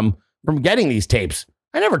stop them from getting these tapes.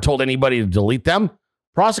 I never told anybody to delete them.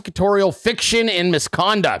 Prosecutorial fiction and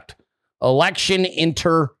misconduct. Election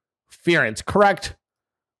interference. Correct.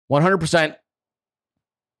 100%.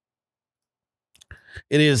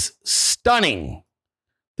 It is stunning,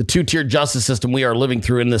 the two-tier justice system we are living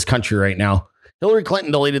through in this country right now. Hillary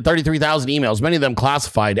Clinton deleted 33,000 emails, many of them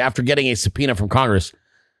classified, after getting a subpoena from Congress.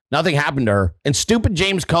 Nothing happened to her. And stupid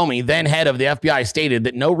James Comey, then head of the FBI, stated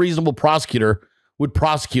that no reasonable prosecutor would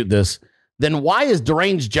prosecute this. Then why is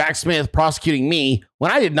deranged Jack Smith prosecuting me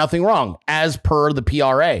when I did nothing wrong, as per the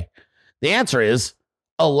PRA? The answer is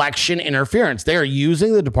election interference. They are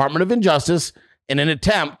using the Department of Injustice in an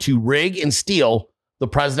attempt to rig and steal the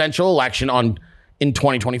presidential election in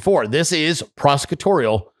 2024. This is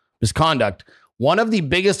prosecutorial misconduct. One of the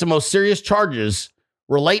biggest and most serious charges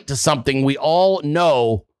relate to something we all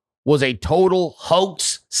know was a total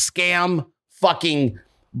hoax, scam, fucking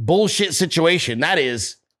bullshit situation. That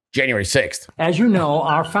is January 6th. As you know,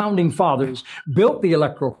 our founding fathers built the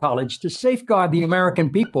Electoral College to safeguard the American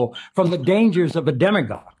people from the dangers of a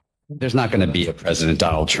demagogue. There's not going to be a President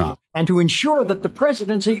Donald Trump. And to ensure that the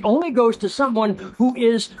presidency only goes to someone who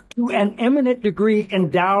is to an eminent degree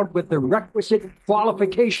endowed with the requisite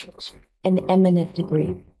qualifications. An eminent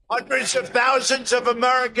degree. Hundreds of thousands of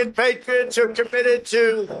American patriots are committed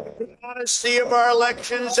to the honesty of our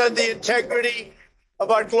elections and the integrity of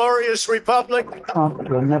our glorious republic. Trump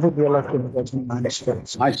will never be elected president of the United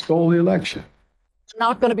States. I stole the election.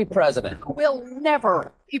 Not going to be president. Will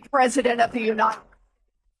never be president of the United States.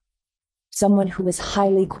 Someone who is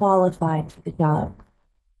highly qualified for the job.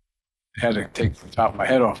 I had to take the top of my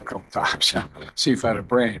head off a couple times, see if I had a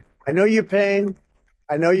brain. I know your pain.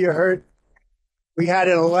 I know you're hurt. We had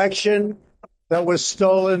an election that was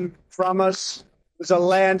stolen from us. It was a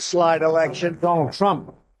landslide election. Donald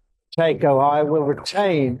Trump take Ohio, will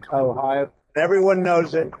retain Ohio. Everyone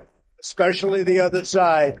knows it, especially the other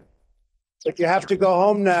side. But you have to go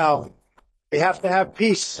home now. We have to have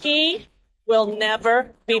peace. He will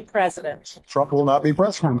never be president. Trump will not be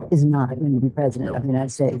president. Is not going to be president of the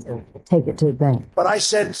United States. Take it to the bank. But I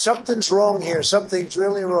said, something's wrong here. Something's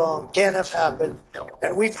really wrong. Can't have happened.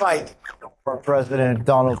 And we fight. President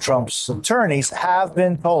Donald Trump's attorneys have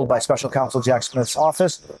been told by Special Counsel Jack Smith's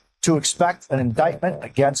office to expect an indictment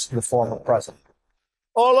against the former president.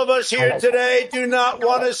 All of us here today do not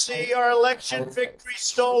want to see our election victory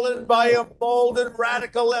stolen by emboldened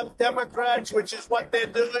radical left Democrats, which is what they're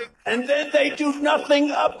doing. And then they do nothing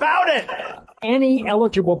about it. Any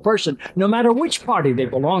eligible person, no matter which party they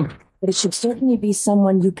belong to. But it should certainly be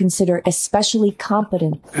someone you consider especially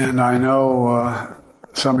competent. And I know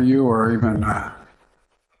some of you are even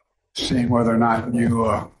seeing whether or not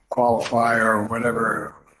you qualify or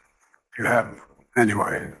whatever you have.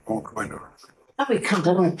 Anyway, won't go into it. Nobody comes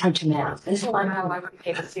over and punch him out. This is why my wife and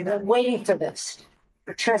people see they're waiting for this.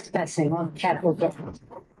 For trespassing on Capitol government.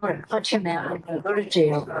 We're going to punch him out. We're going to go to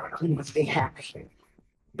jail. We must be happy.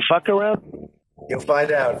 Fuck around. You'll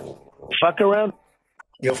find out. Fuck around.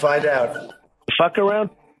 You'll find out. Fuck around.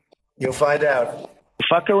 You'll find out.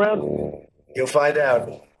 Fuck around. You'll find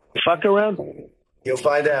out. Fuck around. You'll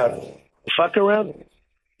find out. Fuck around.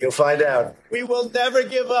 You'll find out. We will never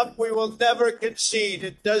give up. We will never concede.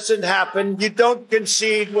 It doesn't happen. You don't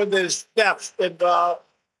concede when there's theft involved.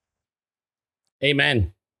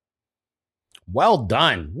 Amen. Well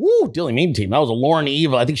done. Woo, Dilley meme team. That was a Lauren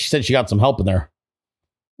Eva. I think she said she got some help in there.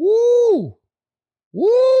 Woo.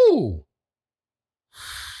 Woo.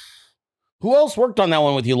 Who else worked on that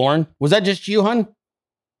one with you, Lauren? Was that just you, hun?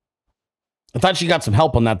 I thought she got some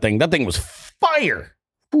help on that thing. That thing was fire.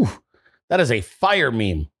 Whew. That is a fire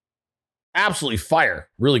meme. Absolutely fire.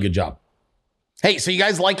 Really good job. Hey, so you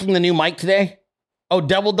guys liking the new mic today? Oh,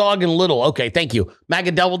 Devil Dog and Little. Okay, thank you.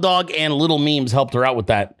 MAGA Devil Dog and Little Memes helped her out with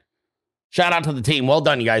that. Shout out to the team. Well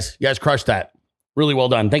done, you guys. You guys crushed that. Really well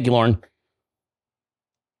done. Thank you, Lauren.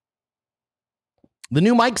 The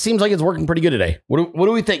new mic seems like it's working pretty good today. What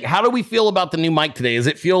do we think? How do we feel about the new mic today? Does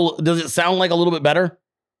it sound like a little bit better?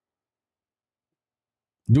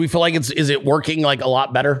 Do we feel like is it working like a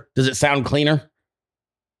lot better? Does it sound cleaner?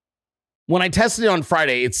 When I tested it on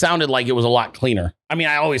Friday, it sounded like it was a lot cleaner. I mean,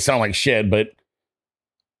 I always sound like shit, but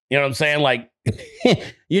you know what I'm saying? Like,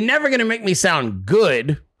 you're never going to make me sound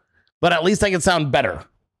good, but at least I can sound better.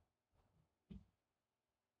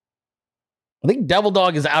 I think Devil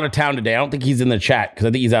Dog is out of town today. I don't think he's in the chat because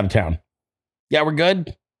I think he's out of town. Yeah, we're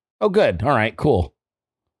good? Oh, good. All right, cool.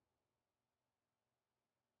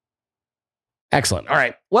 Excellent. All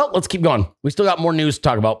right. Well, let's keep going. We still got more news to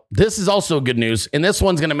talk about. This is also good news, and this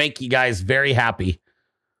one's going to make you guys very happy.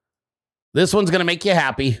 This one's going to make you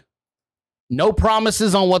happy. No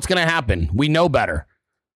promises on what's going to happen. We know better.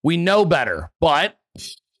 We know better, but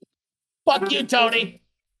fuck you, Tony.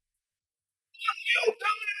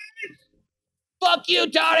 Fuck you,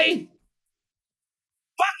 Tony.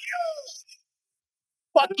 Fuck you.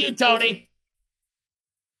 Fuck you, Tony.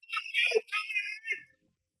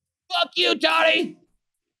 Fuck you, Tony.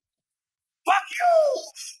 Fuck you.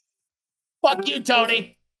 Fuck you,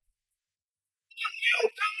 Tony.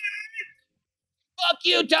 Fuck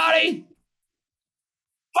you, Tony.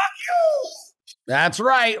 Fuck you. That's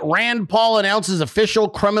right. Rand Paul announces official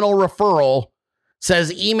criminal referral.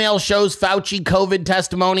 Says email shows Fauci COVID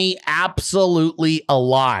testimony absolutely a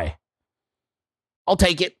lie. I'll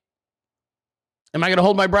take it. Am I going to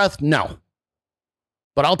hold my breath? No.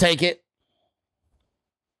 But I'll take it.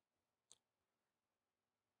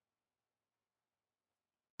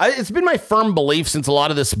 It's been my firm belief since a lot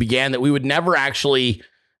of this began that we would never actually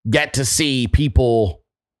get to see people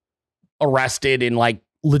arrested and like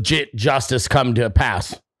legit justice come to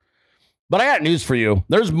pass. But I got news for you.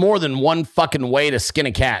 There's more than one fucking way to skin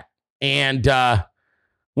a cat. And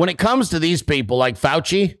when it comes to these people like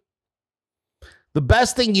Fauci, the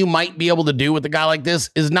best thing you might be able to do with a guy like this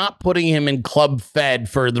is not putting him in Club Fed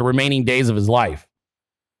for the remaining days of his life.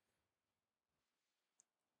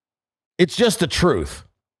 It's just the truth.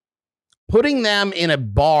 Putting them in a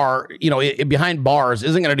bar, behind bars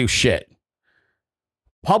isn't going to do shit.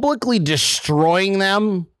 Publicly destroying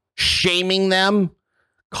them, shaming them,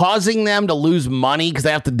 causing them to lose money because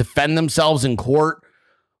they have to defend themselves in court,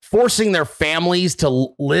 forcing their families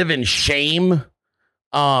to live in shame,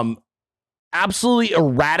 absolutely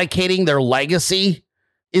eradicating their legacy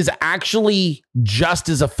is actually just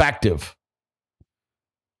as effective.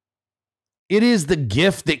 It is the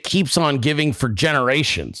gift that keeps on giving for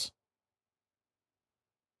generations.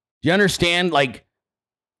 Do you understand? Like,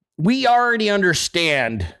 we already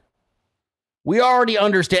understand.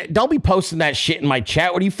 Don't be posting that shit in my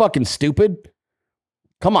chat. What are you, fucking stupid?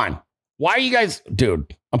 Come on. Why are you guys...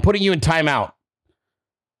 Dude, I'm putting you in timeout.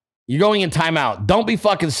 You're going in timeout. Don't be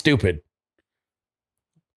fucking stupid.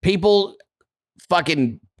 People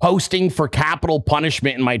fucking posting for capital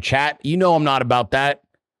punishment in my chat. You know I'm not about that.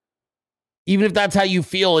 Even if that's how you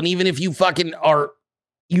feel, and even if you fucking are...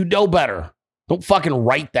 You know better. Don't fucking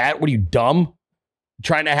write that. What are you, dumb?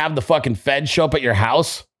 Trying to have the fucking Fed show up at your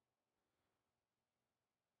house?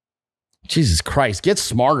 Jesus Christ, get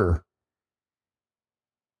smarter.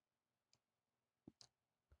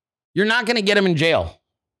 You're not going to get him in jail.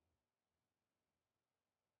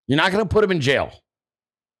 You're not going to put him in jail.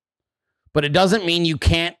 But it doesn't mean you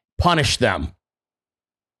can't punish them.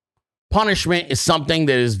 Punishment is something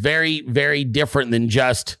that is very, very different than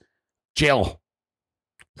just jail,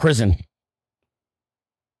 prison.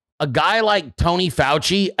 A guy like Tony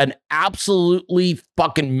Fauci, an absolutely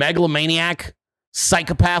fucking megalomaniac,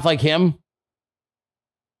 psychopath like him,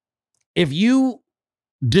 if you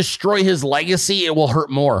destroy his legacy, it will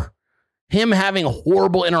hurt more. Him having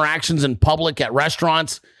horrible interactions in public at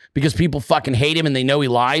restaurants because people fucking hate him and they know he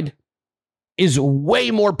lied is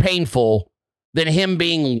way more painful than him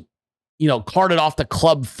being, carted off the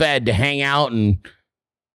Club Fed to hang out and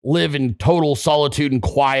live in total solitude and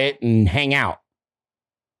quiet and hang out.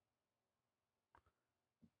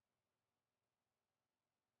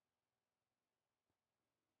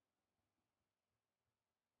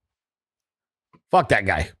 Fuck that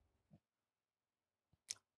guy.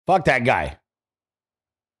 Fuck that guy.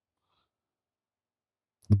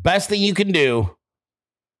 The best thing you can do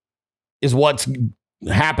is what's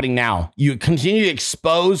happening now. You continue to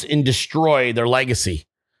expose and destroy their legacy,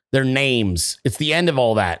 their names. It's the end of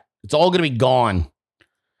all that. It's all going to be gone.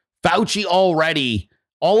 Fauci already,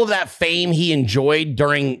 all of that fame he enjoyed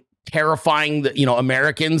during terrifying the,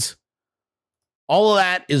 Americans, all of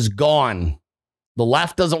that is gone. The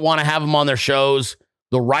left doesn't want to have him on their shows.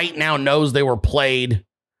 The right now knows they were played.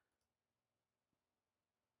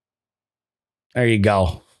 There you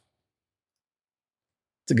go.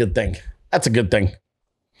 It's a good thing. That's a good thing.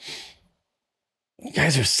 You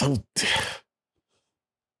guys are so...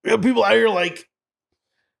 People out here like,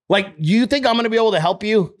 you think I'm going to be able to help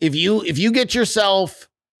you? If you get yourself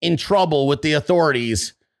in trouble with the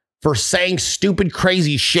authorities for saying stupid,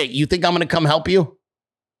 crazy shit, you think I'm going to come help you?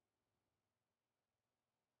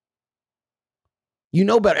 You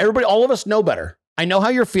know better. Everybody, all of us know better. I know how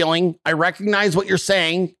you're feeling. I recognize what you're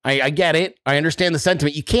saying. I get it. I understand the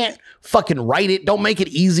sentiment. You can't fucking write it. Don't make it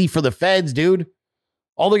easy for the feds, dude.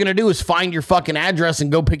 All they're going to do is find your fucking address and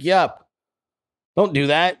go pick you up. Don't do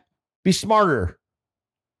that. Be smarter.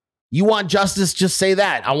 You want justice? Just say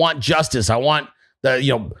that. I want justice. I want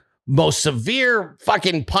the, most severe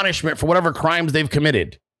fucking punishment for whatever crimes they've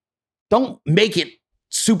committed. Don't make it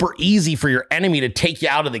super easy for your enemy to take you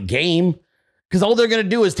out of the game. Because all they're going to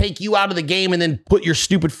do is take you out of the game and then put your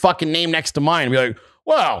stupid fucking name next to mine and be like,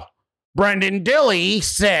 well, Brenden Dilley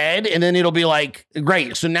said, and then it'll be like,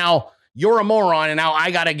 great. So now you're a moron and now I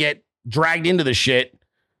got to get dragged into the shit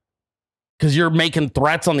because you're making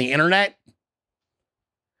threats on the internet.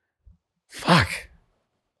 Fuck.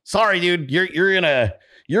 Sorry, dude. You're in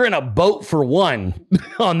a boat for one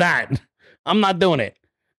on that. I'm not doing it.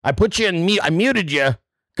 I put you in mute. I muted you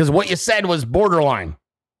because what you said was borderline.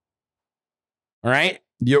 All right?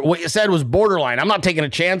 What you said was borderline. I'm not taking a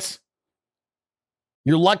chance.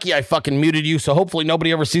 You're lucky I fucking muted you, so hopefully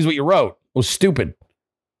nobody ever sees what you wrote. It was stupid.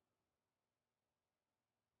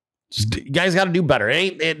 You guys got to do better.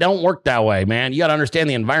 It don't work that way, man. You got to understand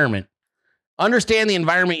the environment. Understand the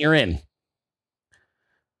environment you're in.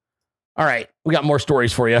 All right. We got more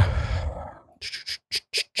stories for you.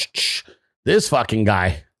 This fucking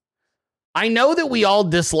guy. I know that we all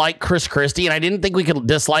dislike Chris Christie, and I didn't think we could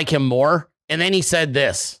dislike him more. And then he said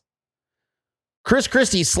this. Chris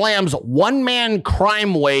Christie slams one-man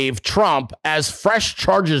crime wave Trump as fresh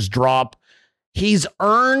charges drop. He's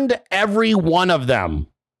earned every one of them.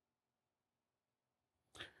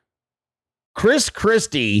 Chris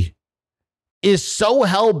Christie is so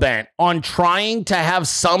hell-bent on trying to have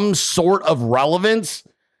some sort of relevance,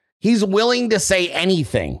 he's willing to say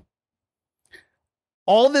anything.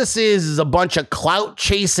 All this is a bunch of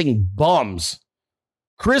clout-chasing bums.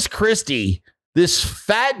 Chris Christie, this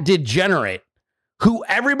fat degenerate, who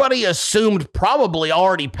everybody assumed probably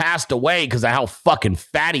already passed away because of how fucking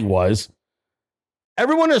fat he was.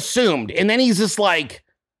 Everyone assumed. And then he's just like,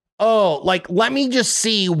 oh, like, let me just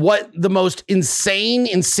see what the most insane,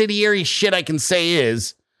 incendiary shit I can say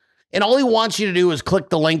is. And all he wants you to do is click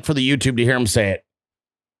the link for the YouTube to hear him say it.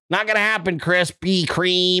 Not going to happen, Crispy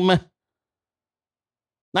Cream. Not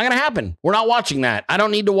going to happen. We're not watching that. I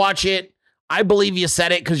don't need to watch it. I believe you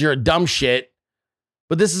said it because you're a dumb shit.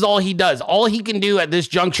 But this is all he does. All he can do at this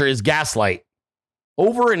juncture is gaslight.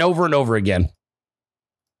 Over and over and over again.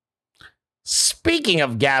 Speaking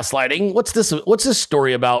of gaslighting, what's this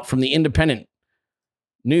story about from the Independent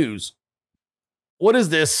News? What is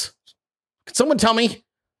this? Can someone tell me?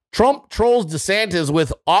 Trump trolls DeSantis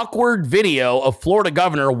with awkward video of Florida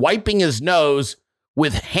governor wiping his nose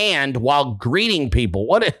with hand while greeting people.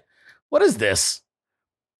 What is this?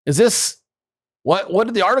 Is this what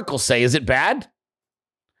did the article say? Is it bad?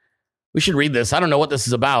 We should read this. I don't know what this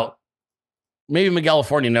is about. Maybe Miguel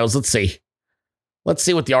California knows. Let's see. Let's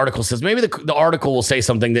see what the article says. Maybe the article will say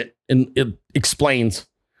something that it explains.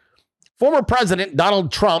 Former President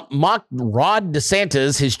Donald Trump mocked Ron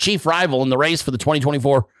DeSantis, his chief rival in the race for the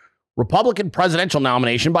 2024 Republican presidential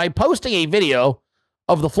nomination, by posting a video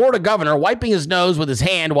of the Florida governor wiping his nose with his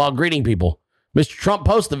hand while greeting people. Mr. Trump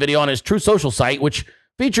posted the video on his True Social site, which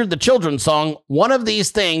featured the children's song, "One of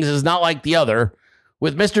These Things Is Not Like the Other,"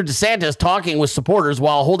 with Mr. DeSantis talking with supporters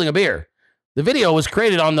while holding a beer. The video was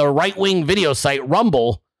created on the right-wing video site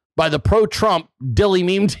Rumble by the pro-Trump Dilley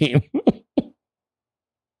meme team.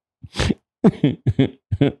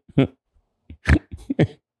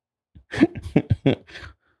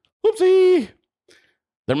 Oopsie.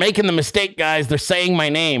 They're making the mistake, guys. They're saying my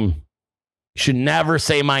name. You should never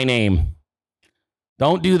say my name.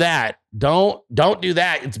 Don't do that. Don't do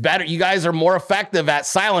that. It's better. You guys are more effective at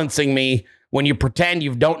silencing me when you pretend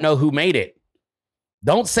you don't know who made it.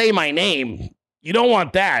 Don't say my name. You don't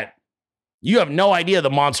want that. You have no idea the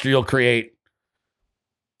monster you'll create.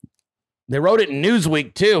 They wrote it in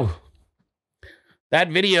Newsweek, too. That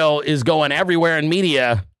video is going everywhere in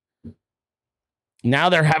media. Now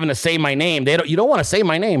they're having to say my name. You don't want to say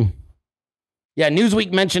my name. Yeah,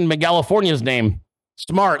 Newsweek mentioned Miguel California's name.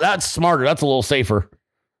 Smart. That's smarter. That's a little safer.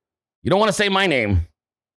 You don't want to say my name.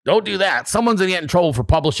 Don't do that. Someone's going to get in trouble for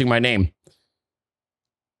publishing my name.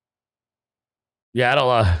 Yeah,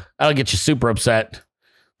 that'll get you super upset.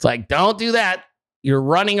 It's like, don't do that. You're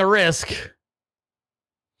running a risk.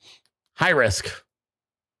 High risk.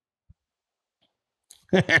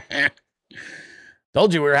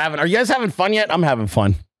 Told you we were are you guys having fun yet? I'm having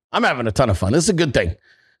fun. I'm having a ton of fun. This is a good thing.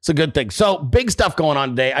 It's a good thing. So big stuff going on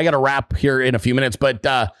today. I got to wrap here in a few minutes, but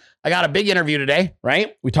I got a big interview today,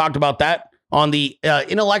 right? We talked about that on the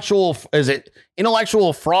intellectual frogs?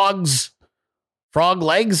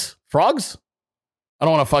 I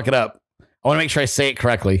don't want to fuck it up. I want to make sure I say it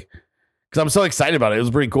correctly because I'm so excited about it. It was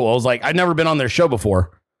pretty cool. I was like, I've never been on their show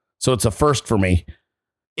before, so it's a first for me.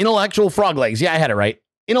 Intellectual Frog Legs. Yeah, I had it right.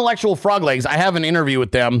 Intellectual Frog Legs. I have an interview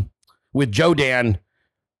with them, with Joe Dan,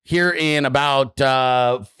 here in about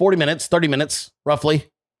 30 minutes, roughly,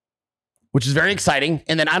 which is very exciting.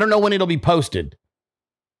 And then I don't know when it'll be posted,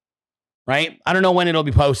 right? I don't know when it'll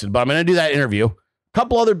be posted, but I'm going to do that interview.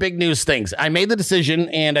 Couple other big news things. I made the decision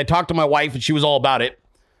and I talked to my wife and she was all about it.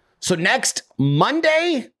 So next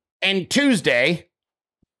Monday and Tuesday,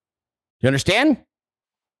 you understand?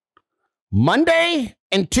 Monday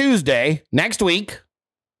and Tuesday next week.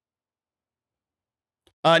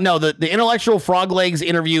 No, the Intellectual Frog Legs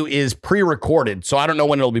interview is pre-recorded, so I don't know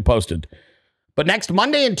when it'll be posted. But next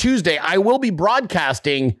Monday and Tuesday, I will be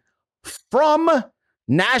broadcasting from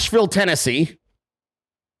Nashville, Tennessee.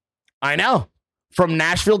 I know. From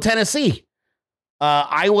Nashville, Tennessee.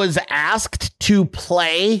 I was asked to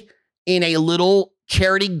play in a little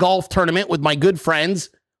charity golf tournament with my good friends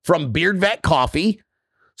from Beard Vet Coffee.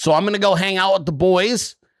 So I'm going to go hang out with the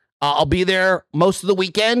boys. I'll be there most of the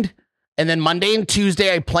weekend. And then Monday and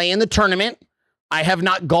Tuesday, I play in the tournament. I have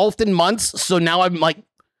not golfed in months. So now I'm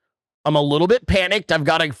a little bit panicked. I've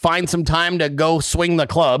got to find some time to go swing the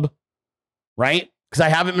club. Right? because I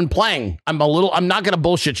haven't been playing. I'm not going to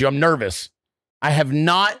bullshit you. I'm nervous. I have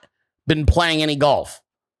not been playing any golf.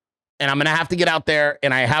 And I'm going to have to get out there,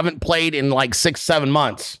 and I haven't played in like 6-7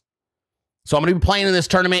 months. So I'm going to be playing in this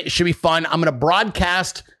tournament. It should be fun. I'm going to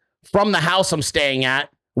broadcast from the house I'm staying at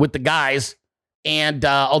with the guys, and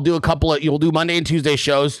I'll do you'll do Monday and Tuesday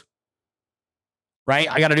shows, right?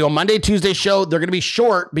 I got to do a Monday, Tuesday show. They're going to be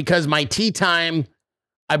short because my tee time,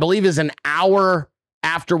 I believe, is an hour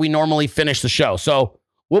after we normally finish the show. So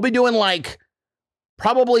we'll be doing like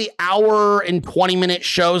probably hour and 20-minute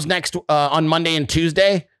shows next on Monday and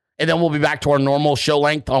Tuesday. And then we'll be back to our normal show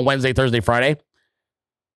length on Wednesday, Thursday, Friday.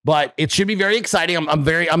 But it should be very exciting.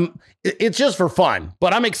 It's just for fun,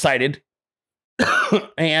 but I'm excited.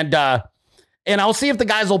 and I'll see if the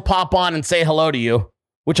guys will pop on and say hello to you,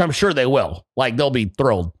 which I'm sure they will. Like, they'll be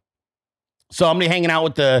thrilled. So I'm going to be hanging out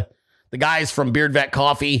with the guys from Beard Vet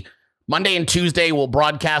Coffee. Monday and Tuesday, we'll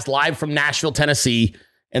broadcast live from Nashville, Tennessee.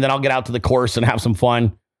 And then I'll get out to the course and have some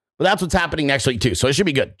fun. But that's what's happening next week, too. So it should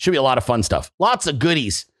be good. Should be a lot of fun stuff. Lots of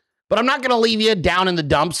goodies. But I'm not going to leave you down in the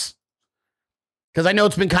dumps because I know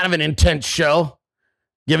it's been kind of an intense show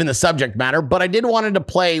given the subject matter. But I did wanted to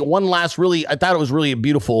play one last I thought it was really a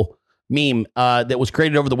beautiful meme that was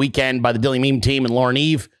created over the weekend by the Dilley meme team and Lauren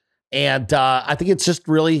Eve. And I think it's just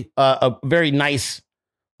really a very nice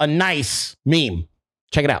meme.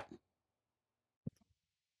 Check it out.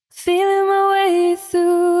 Feeling my way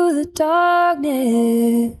through the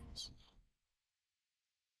darkness,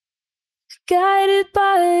 guided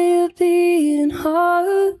by a beating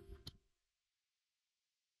heart.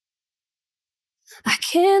 I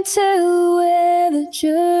can't tell where the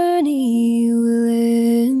journey will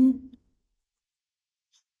end,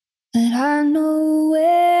 but I know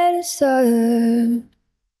where to start.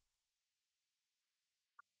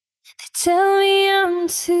 They tell me I'm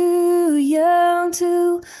too young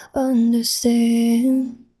to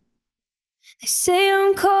understand. They say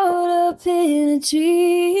I'm caught up in a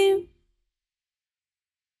dream.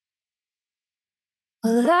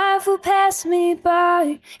 Well, life will pass me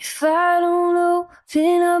by if I don't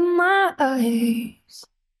open up my eyes.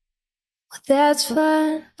 Well, that's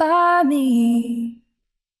fine by me.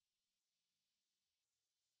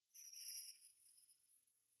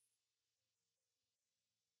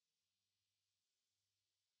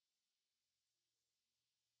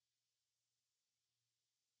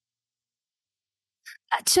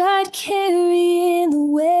 I tried carrying the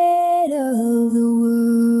weight of the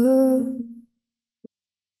world,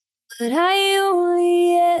 but I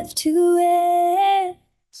only have 2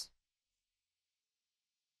 hands.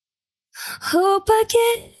 Hope I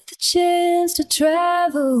get the chance to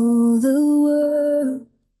travel the world.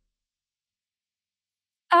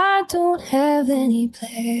 I don't have any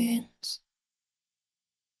plans.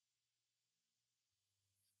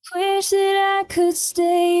 Wish that I could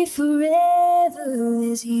stay forever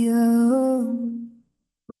this young.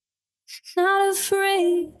 Not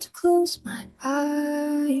afraid to close my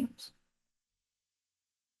eyes.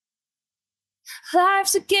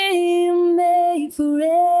 Life's a game made for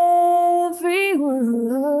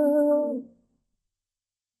everyone,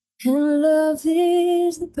 and love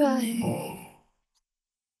is the prize.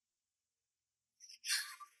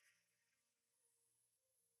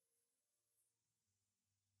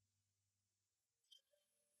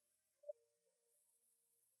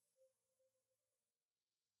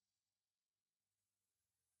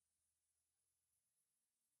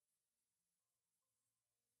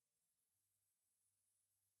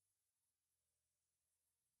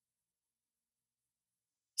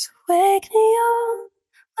 So wake me up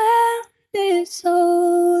when it's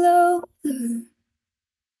all over,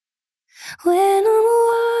 when I'm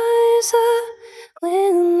wiser,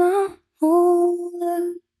 when I'm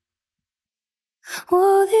older.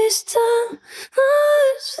 All this time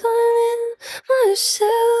I was finding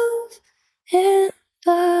myself, and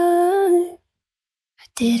I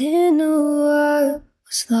didn't know I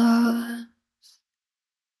was lost.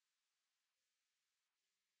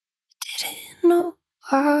 Didn't know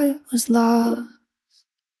I was lost.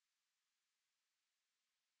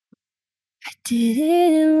 I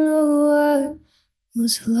didn't know I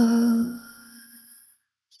was lost.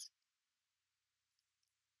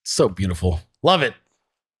 So beautiful. Love it.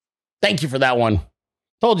 Thank you for that one.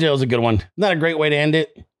 Told you it was a good one. Isn't that a great way to end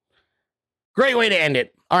it? Great way to end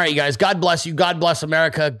it. All right, you guys. God bless you. God bless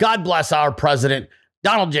America. God bless our president,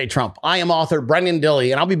 Donald J. Trump. I am author Brenden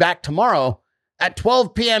Dilley, and I'll be back tomorrow at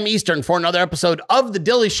 12 p.m. Eastern for another episode of The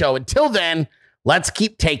Dilley Show. Until then, let's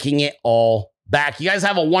keep taking it all back. You guys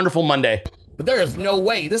have a wonderful Monday. But there is no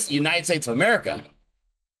way. This is the United States of America.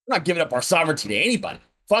 We're not giving up our sovereignty to anybody.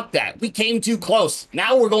 Fuck that. We came too close.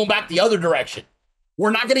 Now we're going back the other direction. We're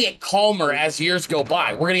not going to get calmer as years go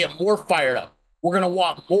by. We're going to get more fired up. We're going to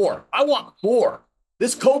want more. I want more.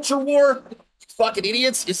 This culture war, fucking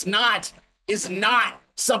idiots, is not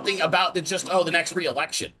something about the next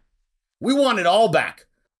re-election. We want it all back.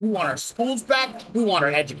 We want our schools back. We want our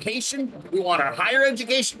education. We want our higher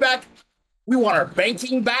education back. We want our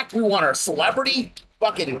banking back. We want our celebrity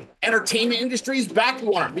fucking entertainment industries back. We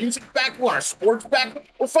want our music back. We want our sports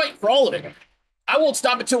back. We're fighting for all of it. I won't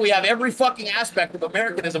stop until we have every fucking aspect of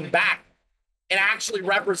Americanism back and actually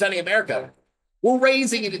representing America. We're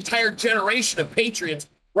raising an entire generation of patriots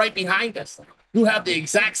right behind us who have the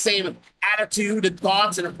exact same attitude and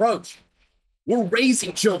thoughts and approach. We're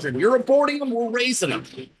raising children. You're aborting them, we're raising them.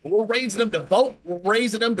 We're raising them to vote. We're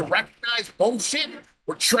raising them to recognize bullshit.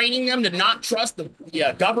 We're training them to not trust the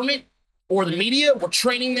government or the media. We're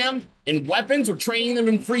training them in weapons. We're training them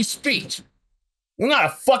in free speech. There's not a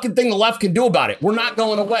fucking thing the left can do about it. We're not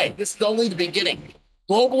going away. This is only the beginning.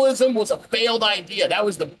 Globalism was a failed idea. That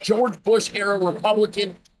was the George Bush era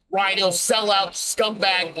Republican, rhino, sellout,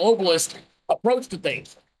 scumbag, globalist approach to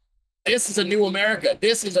things. This is a new America.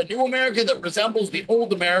 This is a new America that resembles the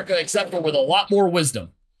old America, except for with a lot more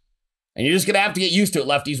wisdom. And you're just going to have to get used to it,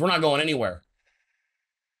 lefties. We're not going anywhere.